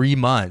to 3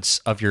 months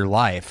of your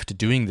life to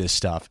doing this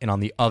stuff. And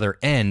on the other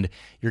end,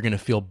 you're going to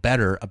feel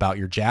better about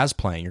your jazz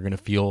playing. You're going to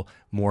feel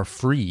more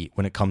free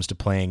when it comes to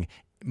playing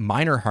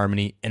minor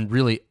harmony and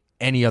really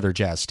any other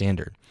jazz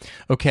standard.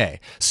 Okay,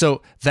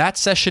 so that's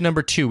session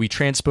number 2. We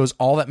transpose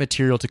all that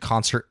material to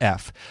concert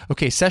F.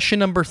 Okay, session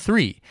number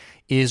 3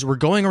 is we're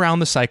going around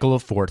the cycle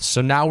of fourths.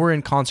 So now we're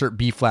in concert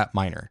B flat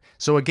minor.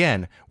 So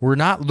again, we're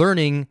not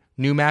learning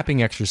new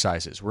mapping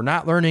exercises. We're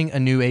not learning a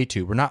new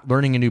etude. We're not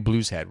learning a new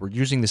blues head. We're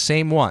using the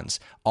same ones.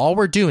 All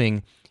we're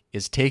doing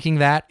is taking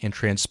that and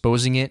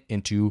transposing it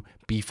into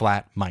B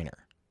flat minor.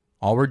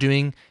 All we're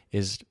doing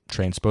is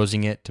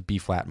transposing it to B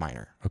flat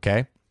minor,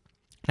 okay?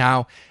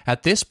 Now,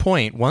 at this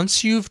point,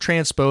 once you've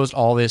transposed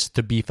all this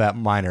to B flat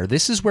minor,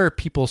 this is where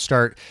people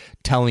start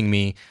telling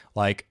me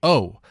like,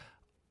 oh,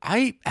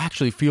 I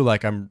actually feel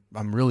like I'm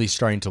really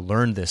starting to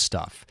learn this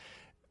stuff.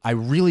 I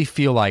really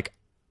feel like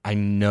I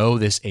know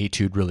this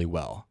etude really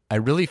well. I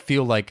really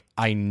feel like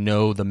I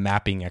know the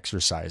mapping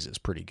exercises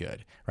pretty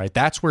good, right?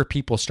 That's where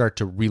people start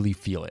to really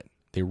feel it.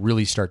 They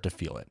really start to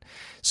feel it.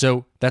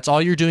 So that's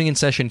all you're doing in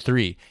session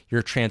 3.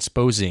 You're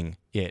transposing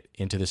it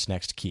into this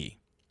next key.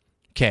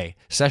 Okay,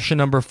 session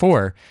number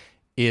 4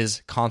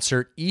 is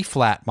concert E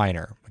flat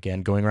minor.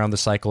 Again, going around the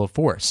cycle of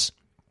fourths.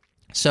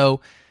 So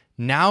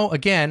now,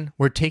 again,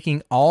 we're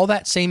taking all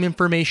that same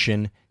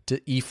information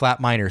to E flat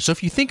minor. So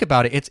if you think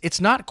about it, it's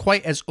not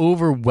quite as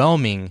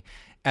overwhelming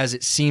as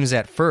it seems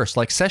at first.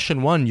 Like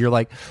session 1, you're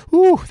like,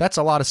 ooh, that's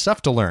a lot of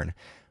stuff to learn.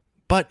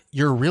 But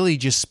you're really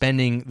just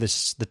spending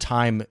the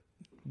time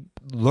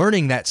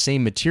learning that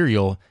same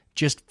material,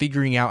 just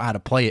figuring out how to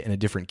play it in a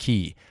different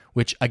key,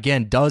 which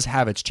again does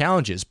have its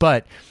challenges.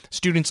 But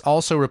students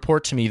also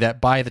report to me that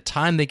by the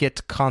time they get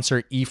to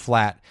concert E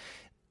flat,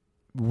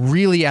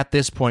 really at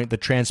this point, the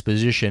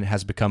transposition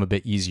has become a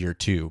bit easier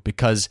too,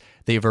 because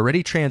they've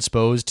already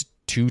transposed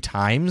 2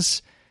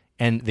 times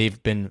and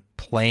they've been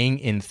playing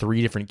in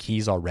 3 different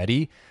keys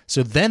already.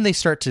 So then they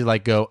start to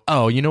like go,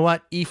 oh, you know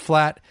what? E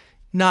flat,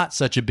 not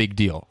such a big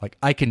deal. Like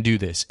I can do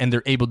this. And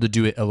they're able to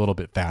do it a little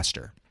bit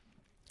faster.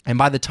 And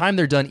by the time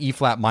they're done E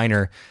flat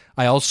minor,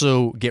 I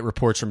also get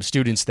reports from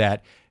students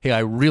that, hey, I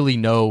really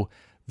know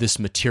this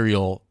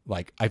material.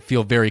 Like I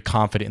feel very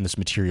confident in this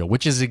material,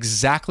 which is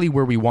exactly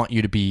where we want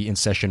you to be in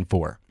session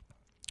 4.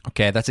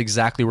 Okay, that's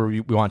exactly where we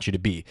want you to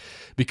be.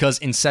 Because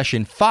in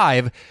session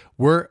 5,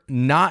 we're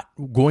not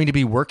going to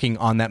be working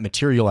on that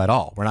material at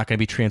all. We're not going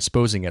to be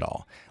transposing it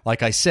all.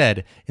 Like I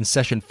said, in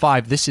session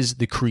 5, this is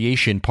the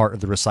creation part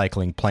of the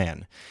recycling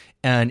plan.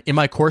 And in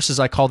my courses,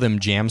 I call them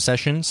jam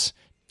sessions.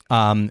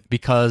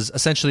 Because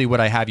essentially what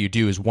I have you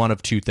do is one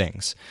of 2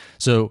 things.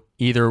 So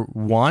either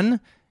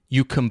 1,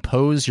 you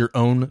compose your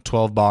own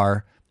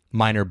 12-bar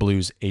minor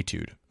blues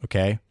etude,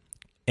 okay?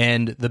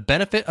 And the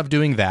benefit of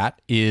doing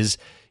that is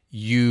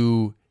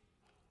you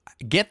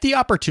get the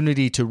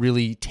opportunity to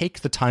really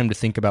take the time to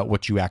think about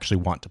what you actually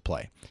want to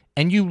play.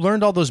 And you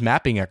learned all those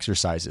mapping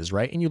exercises,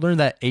 right? And you learned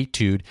that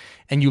etude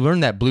and you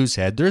learned that blues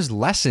head. There's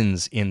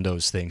lessons in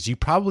those things. You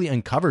probably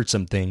uncovered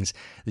some things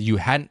that you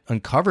hadn't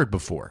uncovered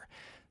before.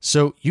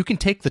 So you can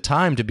take the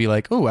time to be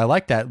like, oh, I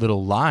like that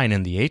little line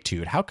in the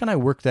etude. How can I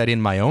work that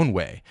in my own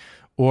way?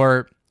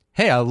 Or,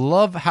 hey, I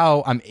love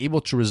how I'm able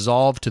to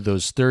resolve to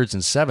those thirds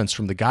and sevenths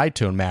from the guide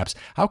tone maps.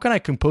 How can I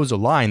compose a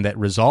line that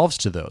resolves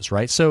to those,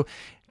 right? So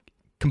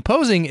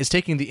composing is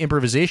taking the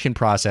improvisation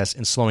process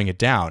and slowing it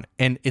down.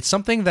 And it's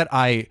something that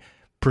I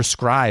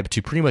prescribe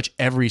to pretty much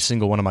every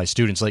single one of my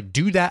students. Like,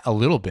 do that a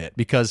little bit,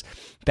 because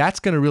that's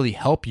going to really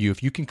help you.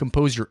 If you can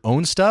compose your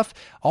own stuff,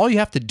 all you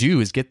have to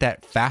do is get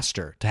that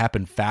faster, to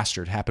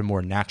happen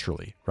more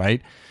naturally,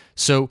 right?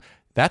 So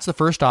that's the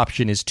first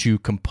option, is to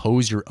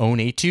compose your own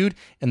etude.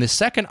 And the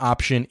second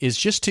option is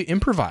just to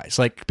improvise.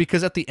 Like,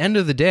 because at the end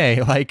of the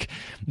day, like,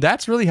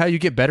 that's really how you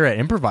get better at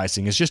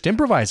improvising, is just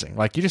improvising.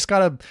 Like, you just got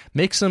to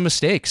make some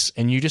mistakes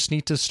and you just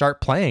need to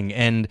start playing.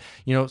 And,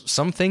 you know,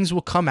 some things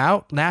will come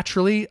out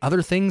naturally,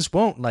 other things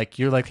won't. Like,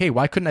 you're like, hey,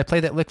 why couldn't I play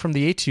that lick from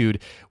the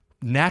etude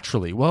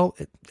naturally? Well,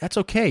 that's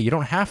okay. You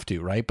don't have to,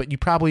 right? But you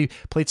probably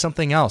played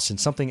something else and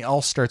something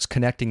else starts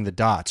connecting the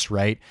dots,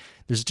 right?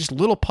 There's just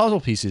little puzzle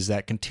pieces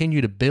that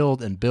continue to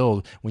build and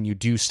build when you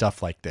do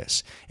stuff like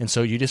this. And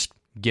so you just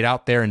get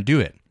out there and do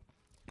it.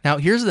 Now,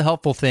 here's the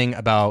helpful thing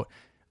about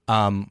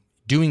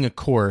doing a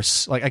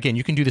course. Like, again,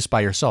 you can do this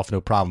by yourself,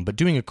 no problem. But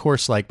doing a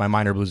course like my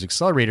Minor Blues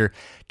Accelerator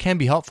can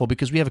be helpful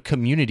because we have a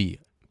community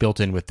built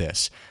in with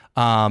this.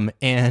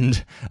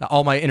 And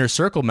all my inner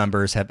circle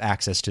members have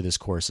access to this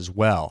course as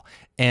well.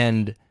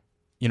 And,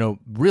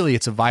 really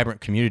it's a vibrant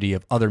community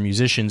of other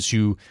musicians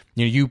who,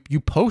 you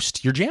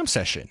post your jam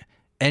session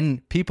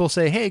and people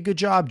say, hey, good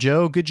job,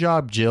 Joe. Good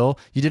job, Jill.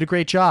 You did a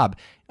great job.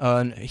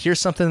 Here's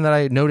something that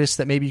I noticed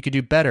that maybe you could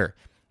do better.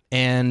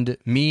 And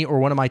me or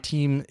one of my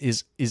team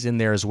is in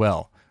there as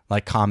well,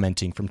 like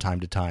commenting from time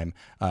to time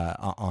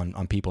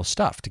on people's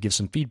stuff to give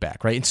some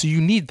feedback, right? And so you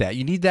need that.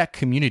 You need that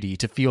community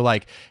to feel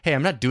like, hey,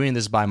 I'm not doing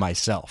this by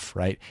myself,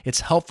 right?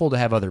 It's helpful to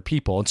have other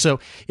people. And so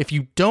if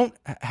you don't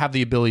have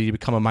the ability to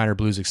become a Minor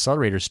Blues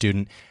Accelerator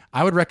student,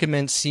 I would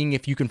recommend seeing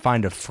if you can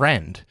find a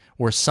friend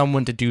or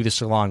someone to do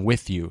this along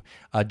with you,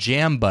 a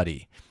jam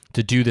buddy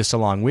to do this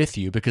along with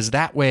you, because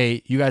that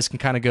way you guys can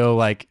kind of go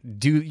like,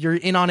 you're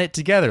in on it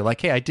together.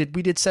 Like, hey,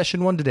 we did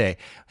session 1 today.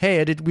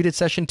 Hey, we did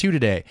session 2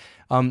 today.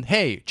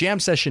 Hey, jam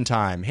session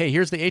time. Hey,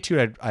 here's the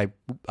etude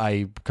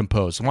I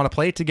composed. Want to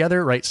play it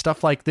together, right?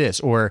 Stuff like this.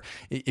 Or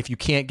if you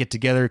can't get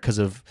together because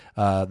of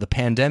the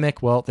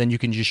pandemic, well, then you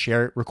can just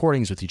share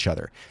recordings with each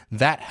other.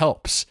 That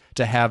helps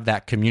to have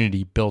that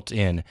community built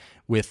in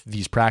with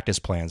these practice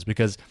plans,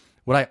 because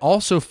what I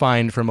also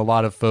find from a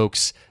lot of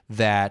folks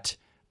that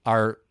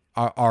are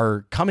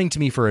coming to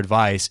me for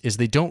advice is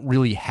they don't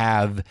really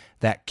have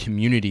that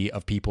community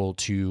of people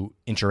to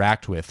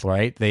interact with,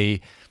 right?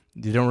 They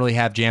don't really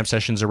have jam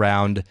sessions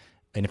around,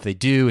 and if they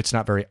do, it's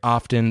not very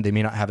often. They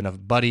may not have enough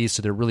buddies,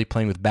 so they're really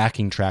playing with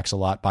backing tracks a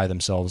lot by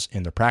themselves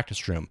in their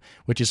practice room,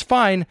 which is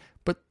fine,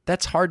 but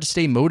that's hard to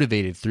stay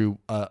motivated through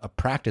a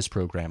practice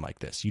program like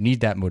this. You need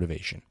that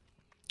motivation.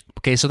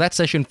 Okay, so that's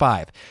session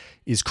 5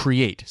 is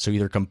create. So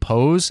either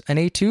compose an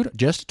etude,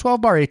 just a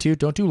 12-bar etude,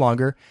 don't do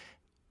longer,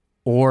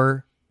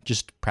 or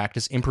just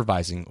practice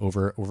improvising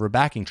over a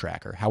backing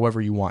track or however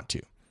you want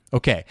to.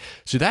 Okay,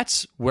 so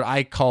that's what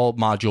I call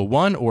Module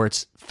 1, or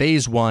it's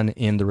Phase 1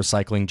 in the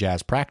Recycling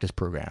Jazz Practice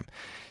Program.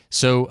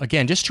 So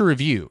again, just to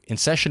review, in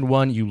Session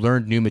 1, you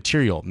learned new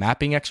material,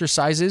 mapping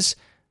exercises,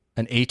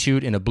 an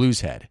etude, and a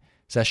blues head.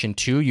 Session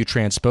 2, you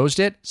transposed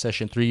it.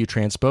 Session 3, you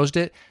transposed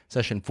it.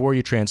 Session 4,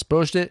 you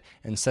transposed it.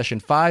 And Session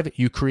 5,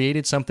 you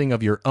created something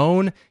of your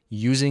own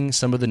using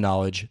some of the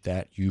knowledge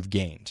that you've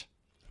gained.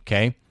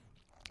 Okay?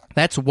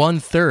 That's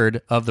 1/3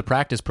 of the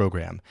practice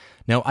program.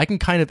 Now, I can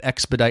kind of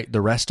expedite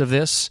the rest of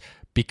this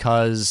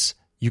because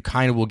you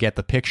kind of will get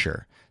the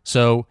picture.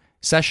 So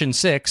Session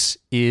 6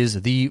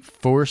 is the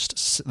first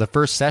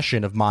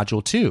session of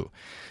Module 2.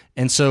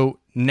 And so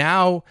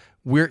now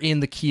we're in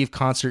the key of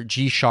concert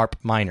G sharp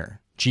minor,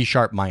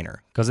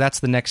 because that's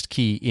the next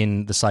key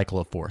in the cycle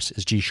of force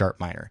is G sharp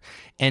minor.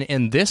 And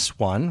in this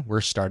one,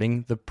 we're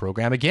starting the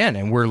program again,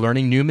 and we're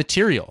learning new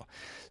material.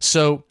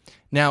 So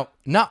now,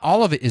 not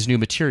all of it is new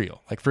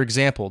material. Like, for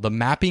example, the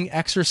mapping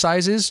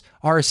exercises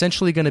are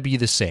essentially going to be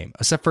the same,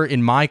 except for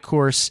in my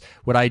course,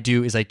 what I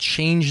do is I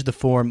change the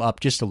form up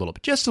just a little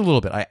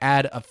bit. I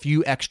add a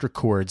few extra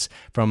chords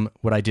from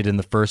what I did in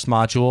the first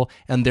module,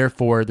 and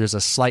therefore there's a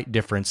slight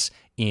difference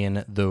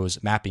in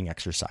those mapping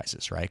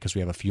exercises, right? Because we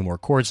have a few more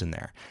chords in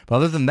there. But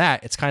other than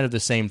that, it's kind of the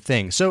same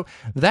thing. So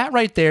that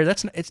right there,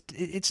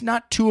 it's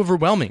not too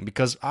overwhelming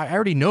because I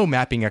already know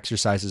mapping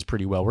exercises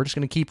pretty well. We're just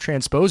going to keep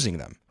transposing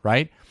them,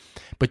 right?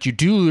 But you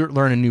do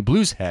learn a new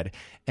blues head,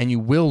 and you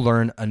will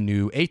learn a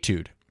new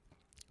etude.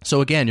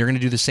 So again, you're going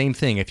to do the same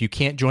thing. If you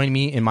can't join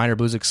me in Minor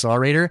Blues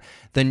Accelerator,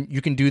 then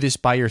you can do this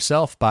by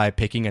yourself by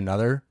picking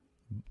another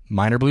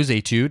Minor Blues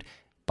etude,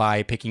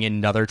 by picking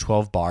another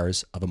 12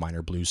 bars of a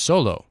Minor Blues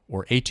solo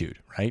or etude,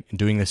 right? And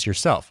doing this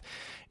yourself.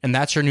 And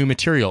that's your new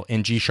material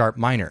in G sharp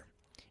minor.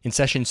 In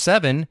Session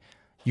 7,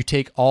 you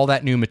take all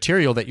that new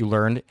material that you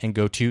learned and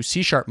go to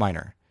C sharp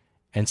minor.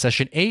 In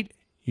Session 8,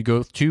 you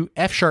go to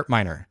F sharp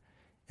minor.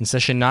 In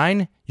Session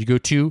 9, you go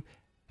to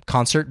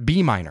concert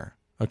B minor,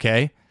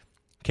 okay?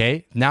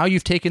 Now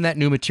you've taken that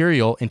new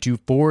material into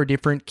 4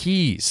 different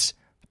keys.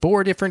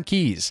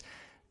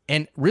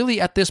 And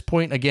really at this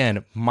point,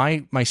 again,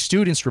 my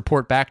students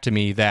report back to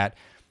me that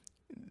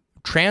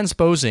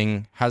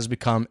transposing has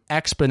become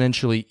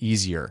exponentially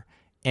easier.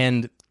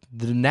 And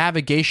the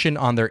navigation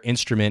on their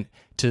instrument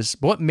to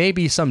what may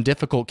be some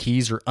difficult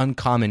keys or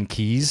uncommon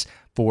keys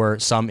for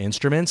some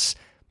instruments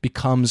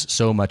becomes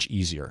so much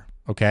easier,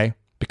 okay?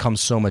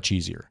 Becomes so much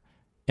easier.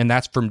 And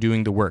that's from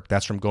doing the work.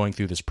 That's from going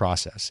through this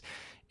process.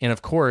 And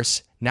of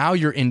course, now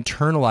you're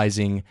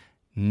internalizing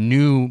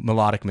new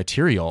melodic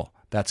material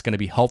that's going to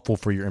be helpful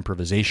for your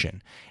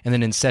improvisation. And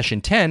then in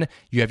Session 10,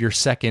 you have your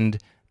second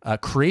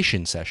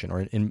creation session,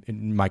 or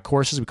in my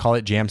courses, we call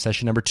it jam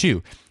session number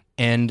 2.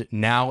 And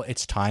now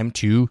it's time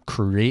to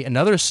create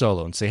another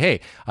solo and say, hey,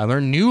 I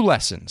learned new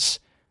lessons.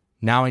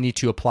 Now I need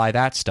to apply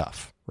that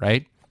stuff,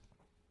 right?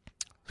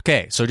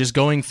 Okay, so just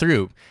going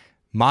through,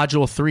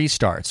 Module 3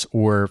 starts,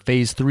 or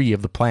Phase 3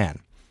 of the plan.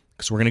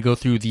 So we're going to go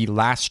through the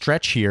last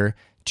stretch here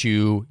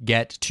to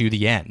get to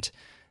the end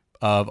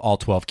of all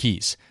 12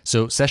 keys.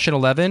 So Session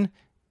 11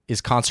 is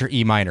concert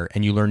E minor,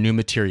 and you learn new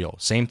material.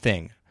 Same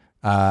thing.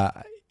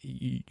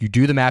 You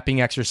do the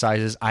mapping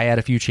exercises. I add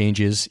a few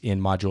changes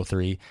in Module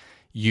 3.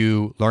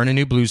 You learn a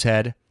new blues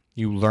head.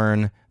 You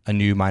learn a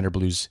new minor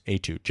blues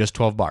etude, just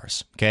 12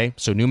 bars, okay?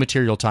 So new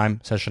material time,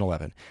 session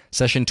 11.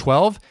 Session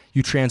 12,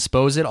 you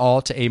transpose it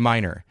all to A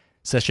minor.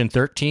 Session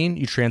 13,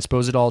 you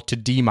transpose it all to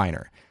D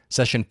minor.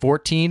 Session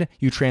 14,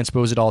 you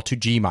transpose it all to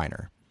G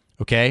minor,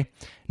 okay?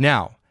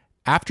 Now,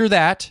 after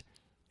that,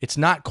 it's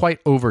not quite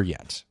over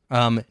yet.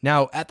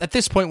 Now, at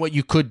this point, what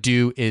you could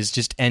do is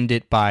just end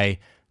it by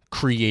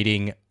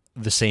creating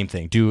the same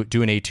thing. Do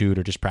an etude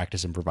or just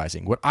practice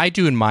improvising. What I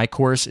do in my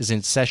course is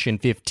in session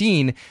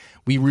 15,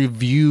 we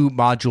review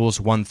modules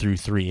 1 through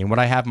 3. And what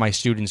I have my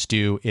students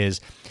do is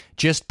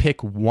just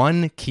pick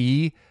one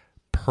key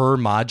per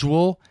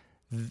module,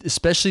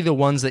 especially the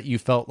ones that you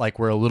felt like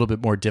were a little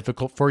bit more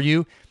difficult for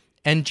you,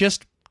 and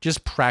just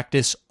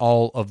practice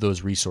all of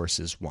those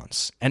resources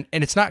once. And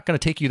it's not going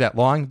to take you that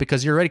long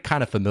because you're already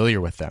kind of familiar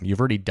with them. You've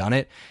already done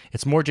it.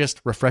 It's more just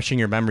refreshing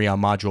your memory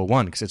on module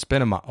 1 because it's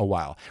been a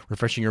while,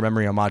 refreshing your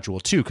memory on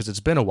module 2 because it's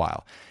been a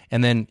while,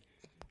 and then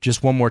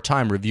just one more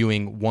time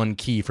reviewing one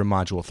key from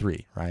module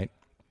 3, right?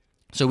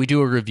 So we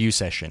do a review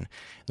session.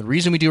 The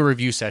reason we do a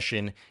review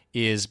session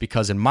is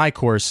because in my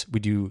course,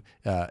 we do,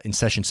 in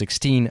session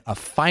 16, a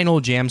final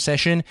jam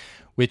session,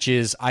 which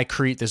is I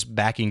create this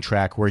backing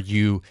track where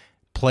you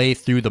play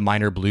through the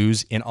minor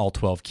blues in all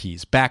 12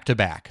 keys, back to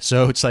back.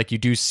 So it's like you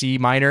do C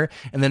minor,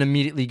 and then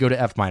immediately you go to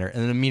F minor,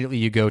 and then immediately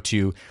you go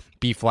to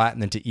B flat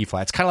and then to E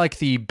flat. It's kind of like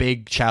the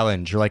big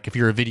challenge, or like if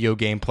you're a video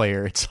game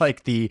player, it's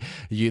like the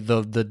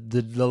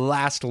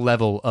last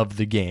level of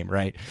the game,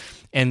 right?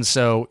 And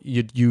so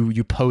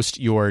you post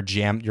your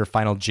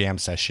final jam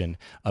session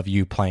of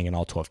you playing in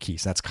all 12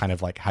 keys. That's kind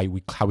of like how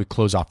we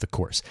close off the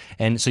course.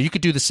 And so you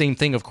could do the same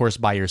thing, of course,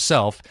 by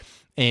yourself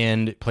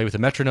and play with a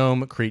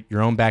metronome, create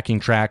your own backing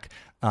track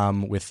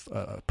with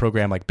a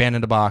program like Band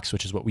in a Box,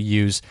 which is what we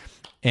use.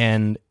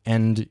 And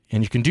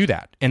you can do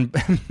that. And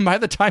by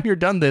the time you're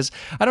done this,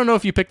 I don't know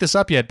if you picked this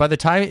up yet, by the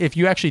time, if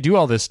you actually do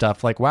all this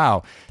stuff, like,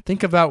 wow,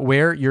 think about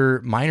where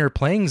your minor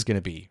playing is going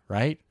to be,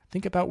 right?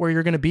 Think about where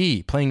you're going to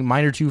be playing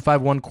minor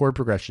 2-5-1 chord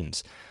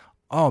progressions.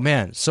 Oh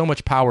man, so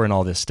much power in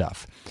all this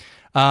stuff.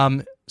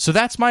 So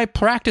that's my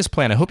practice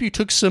plan. I hope you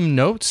took some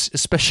notes,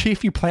 especially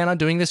if you plan on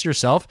doing this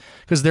yourself,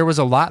 because there was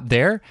a lot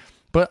there.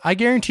 But I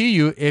guarantee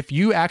you, if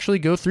you actually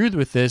go through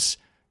with this,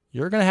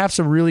 you're going to have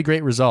some really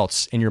great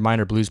results in your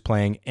minor blues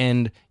playing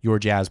and your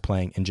jazz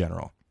playing in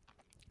general.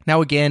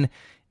 Now, again,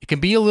 it can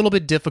be a little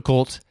bit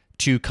difficult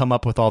to come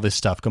up with all this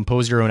stuff,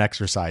 compose your own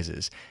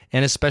exercises.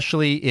 And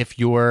especially if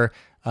you're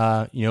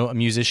a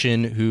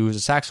musician who's a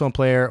saxophone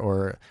player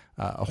or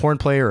a horn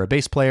player or a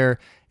bass player,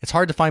 it's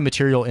hard to find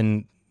material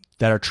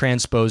that are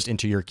transposed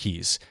into your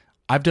keys.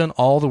 I've done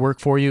all the work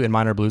for you in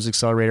Minor Blues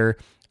Accelerator.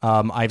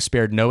 I've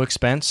spared no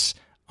expense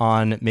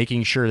on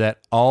making sure that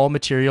all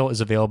material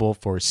is available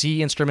for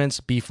C instruments,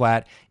 B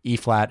flat, E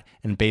flat,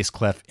 and bass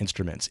clef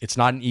instruments. It's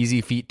not an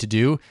easy feat to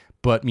do,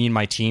 but me and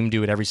my team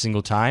do it every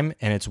single time,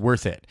 and it's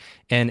worth it.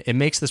 And it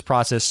makes this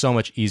process so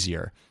much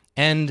easier.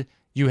 And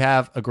you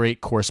have a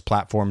great course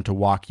platform to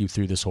walk you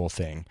through this whole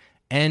thing.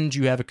 And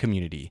you have a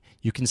community.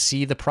 You can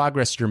see the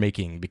progress you're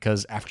making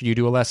because after you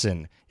do a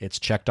lesson, it's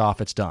checked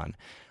off, it's done.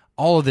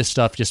 All of this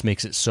stuff just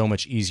makes it so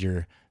much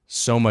easier,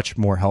 so much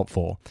more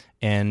helpful.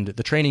 And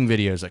the training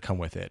videos that come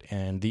with it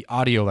and the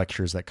audio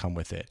lectures that come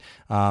with it.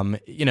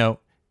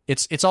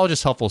 It's all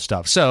just helpful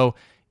stuff. So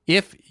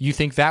if you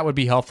think that would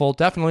be helpful,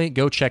 definitely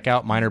go check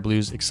out Minor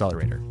Blues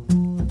Accelerator.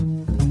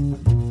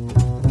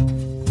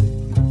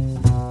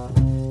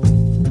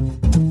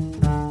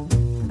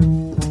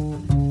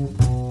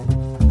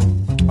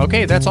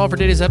 Okay, that's all for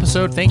today's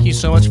episode. Thank you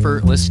so much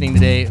for listening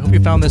today. Hope you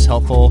found this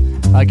helpful.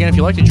 Again, if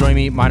you'd like to join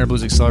me, Minor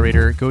Blues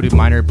Accelerator, go to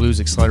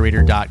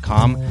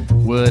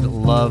minorbluesaccelerator.com. Would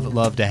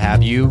love to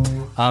have you.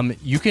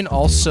 You can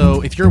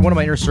also, if you're one of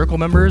my Inner Circle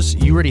members,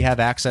 you already have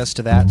access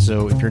to that.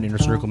 So if you're an Inner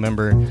Circle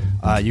member,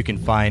 you can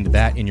find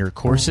that in your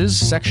courses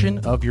section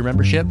of your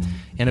membership.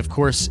 And of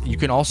course, you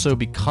can also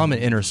become an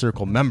Inner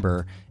Circle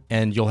member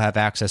and you'll have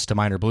access to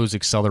Minor Blues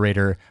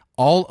Accelerator,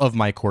 all of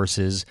my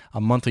courses, a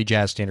monthly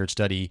jazz standard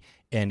study,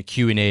 and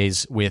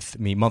Q&As with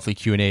me, monthly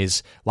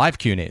Q&As, live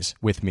Q&As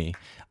with me,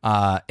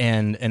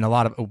 and a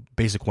lot of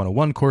basic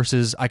 101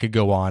 courses. I could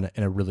go on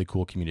in a really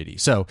cool community.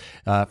 So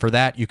for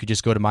that, you could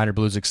just go to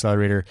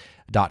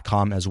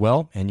minorbluesaccelerator.com as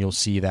well, and you'll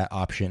see that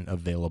option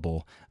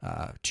available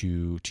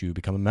to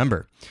become a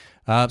member.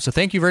 So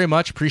thank you very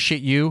much.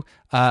 Appreciate you.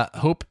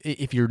 Hope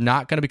if you're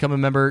not going to become a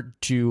member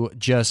to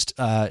just,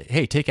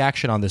 take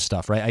action on this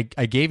stuff, right?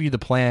 I gave you the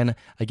plan.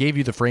 I gave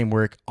you the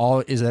framework.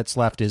 All that's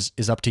left is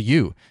up to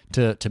you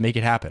to make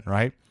it happen,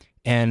 right?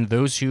 And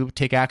those who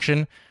take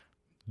action,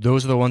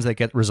 those are the ones that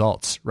get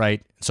results,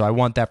 right? So I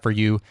want that for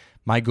you.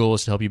 My goal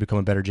is to help you become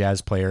a better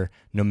jazz player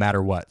no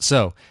matter what.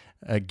 So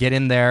get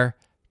in there,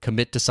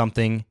 commit to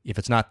something. If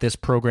it's not this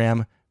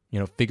program,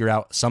 figure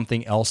out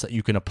something else that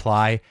you can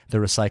apply the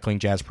Recycling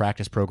Jazz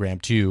Practice Program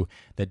to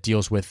that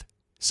deals with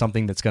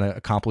something that's going to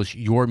accomplish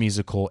your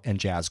musical and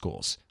jazz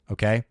goals,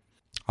 okay?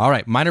 All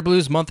right, Minor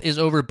Blues month is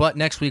over, but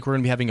next week we're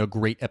going to be having a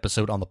great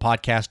episode on the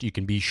podcast. You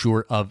can be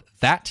sure of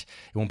that.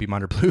 It won't be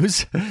Minor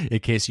Blues in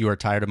case you are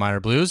tired of Minor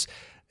Blues.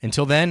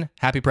 Until then,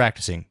 happy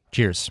practicing.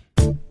 Cheers.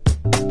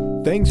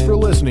 Thanks for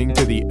listening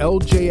to the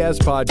LJS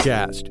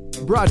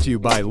Podcast, brought to you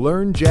by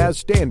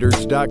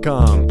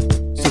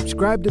LearnJazzStandards.com.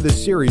 Subscribe to the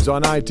series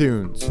on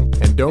iTunes,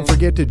 and don't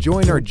forget to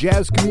join our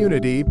jazz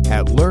community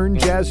at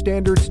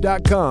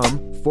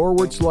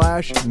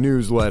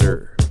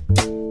LearnJazzStandards.com/newsletter.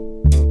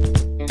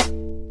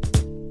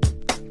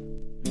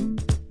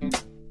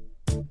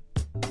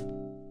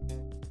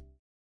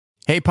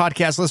 Hey,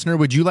 podcast listener,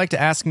 would you like to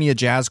ask me a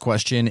jazz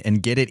question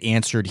and get it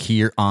answered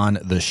here on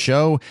the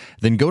show?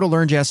 Then go to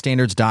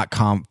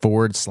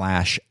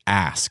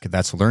LearnJazzStandards.com/ask.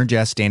 That's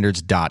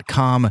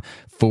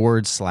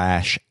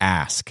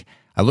LearnJazzStandards.com/ask.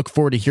 I look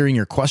forward to hearing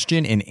your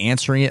question and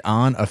answering it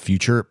on a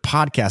future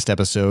podcast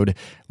episode.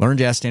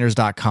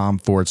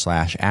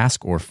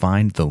 LearnJazzStandards.com/ask, or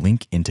find the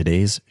link in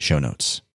today's show notes.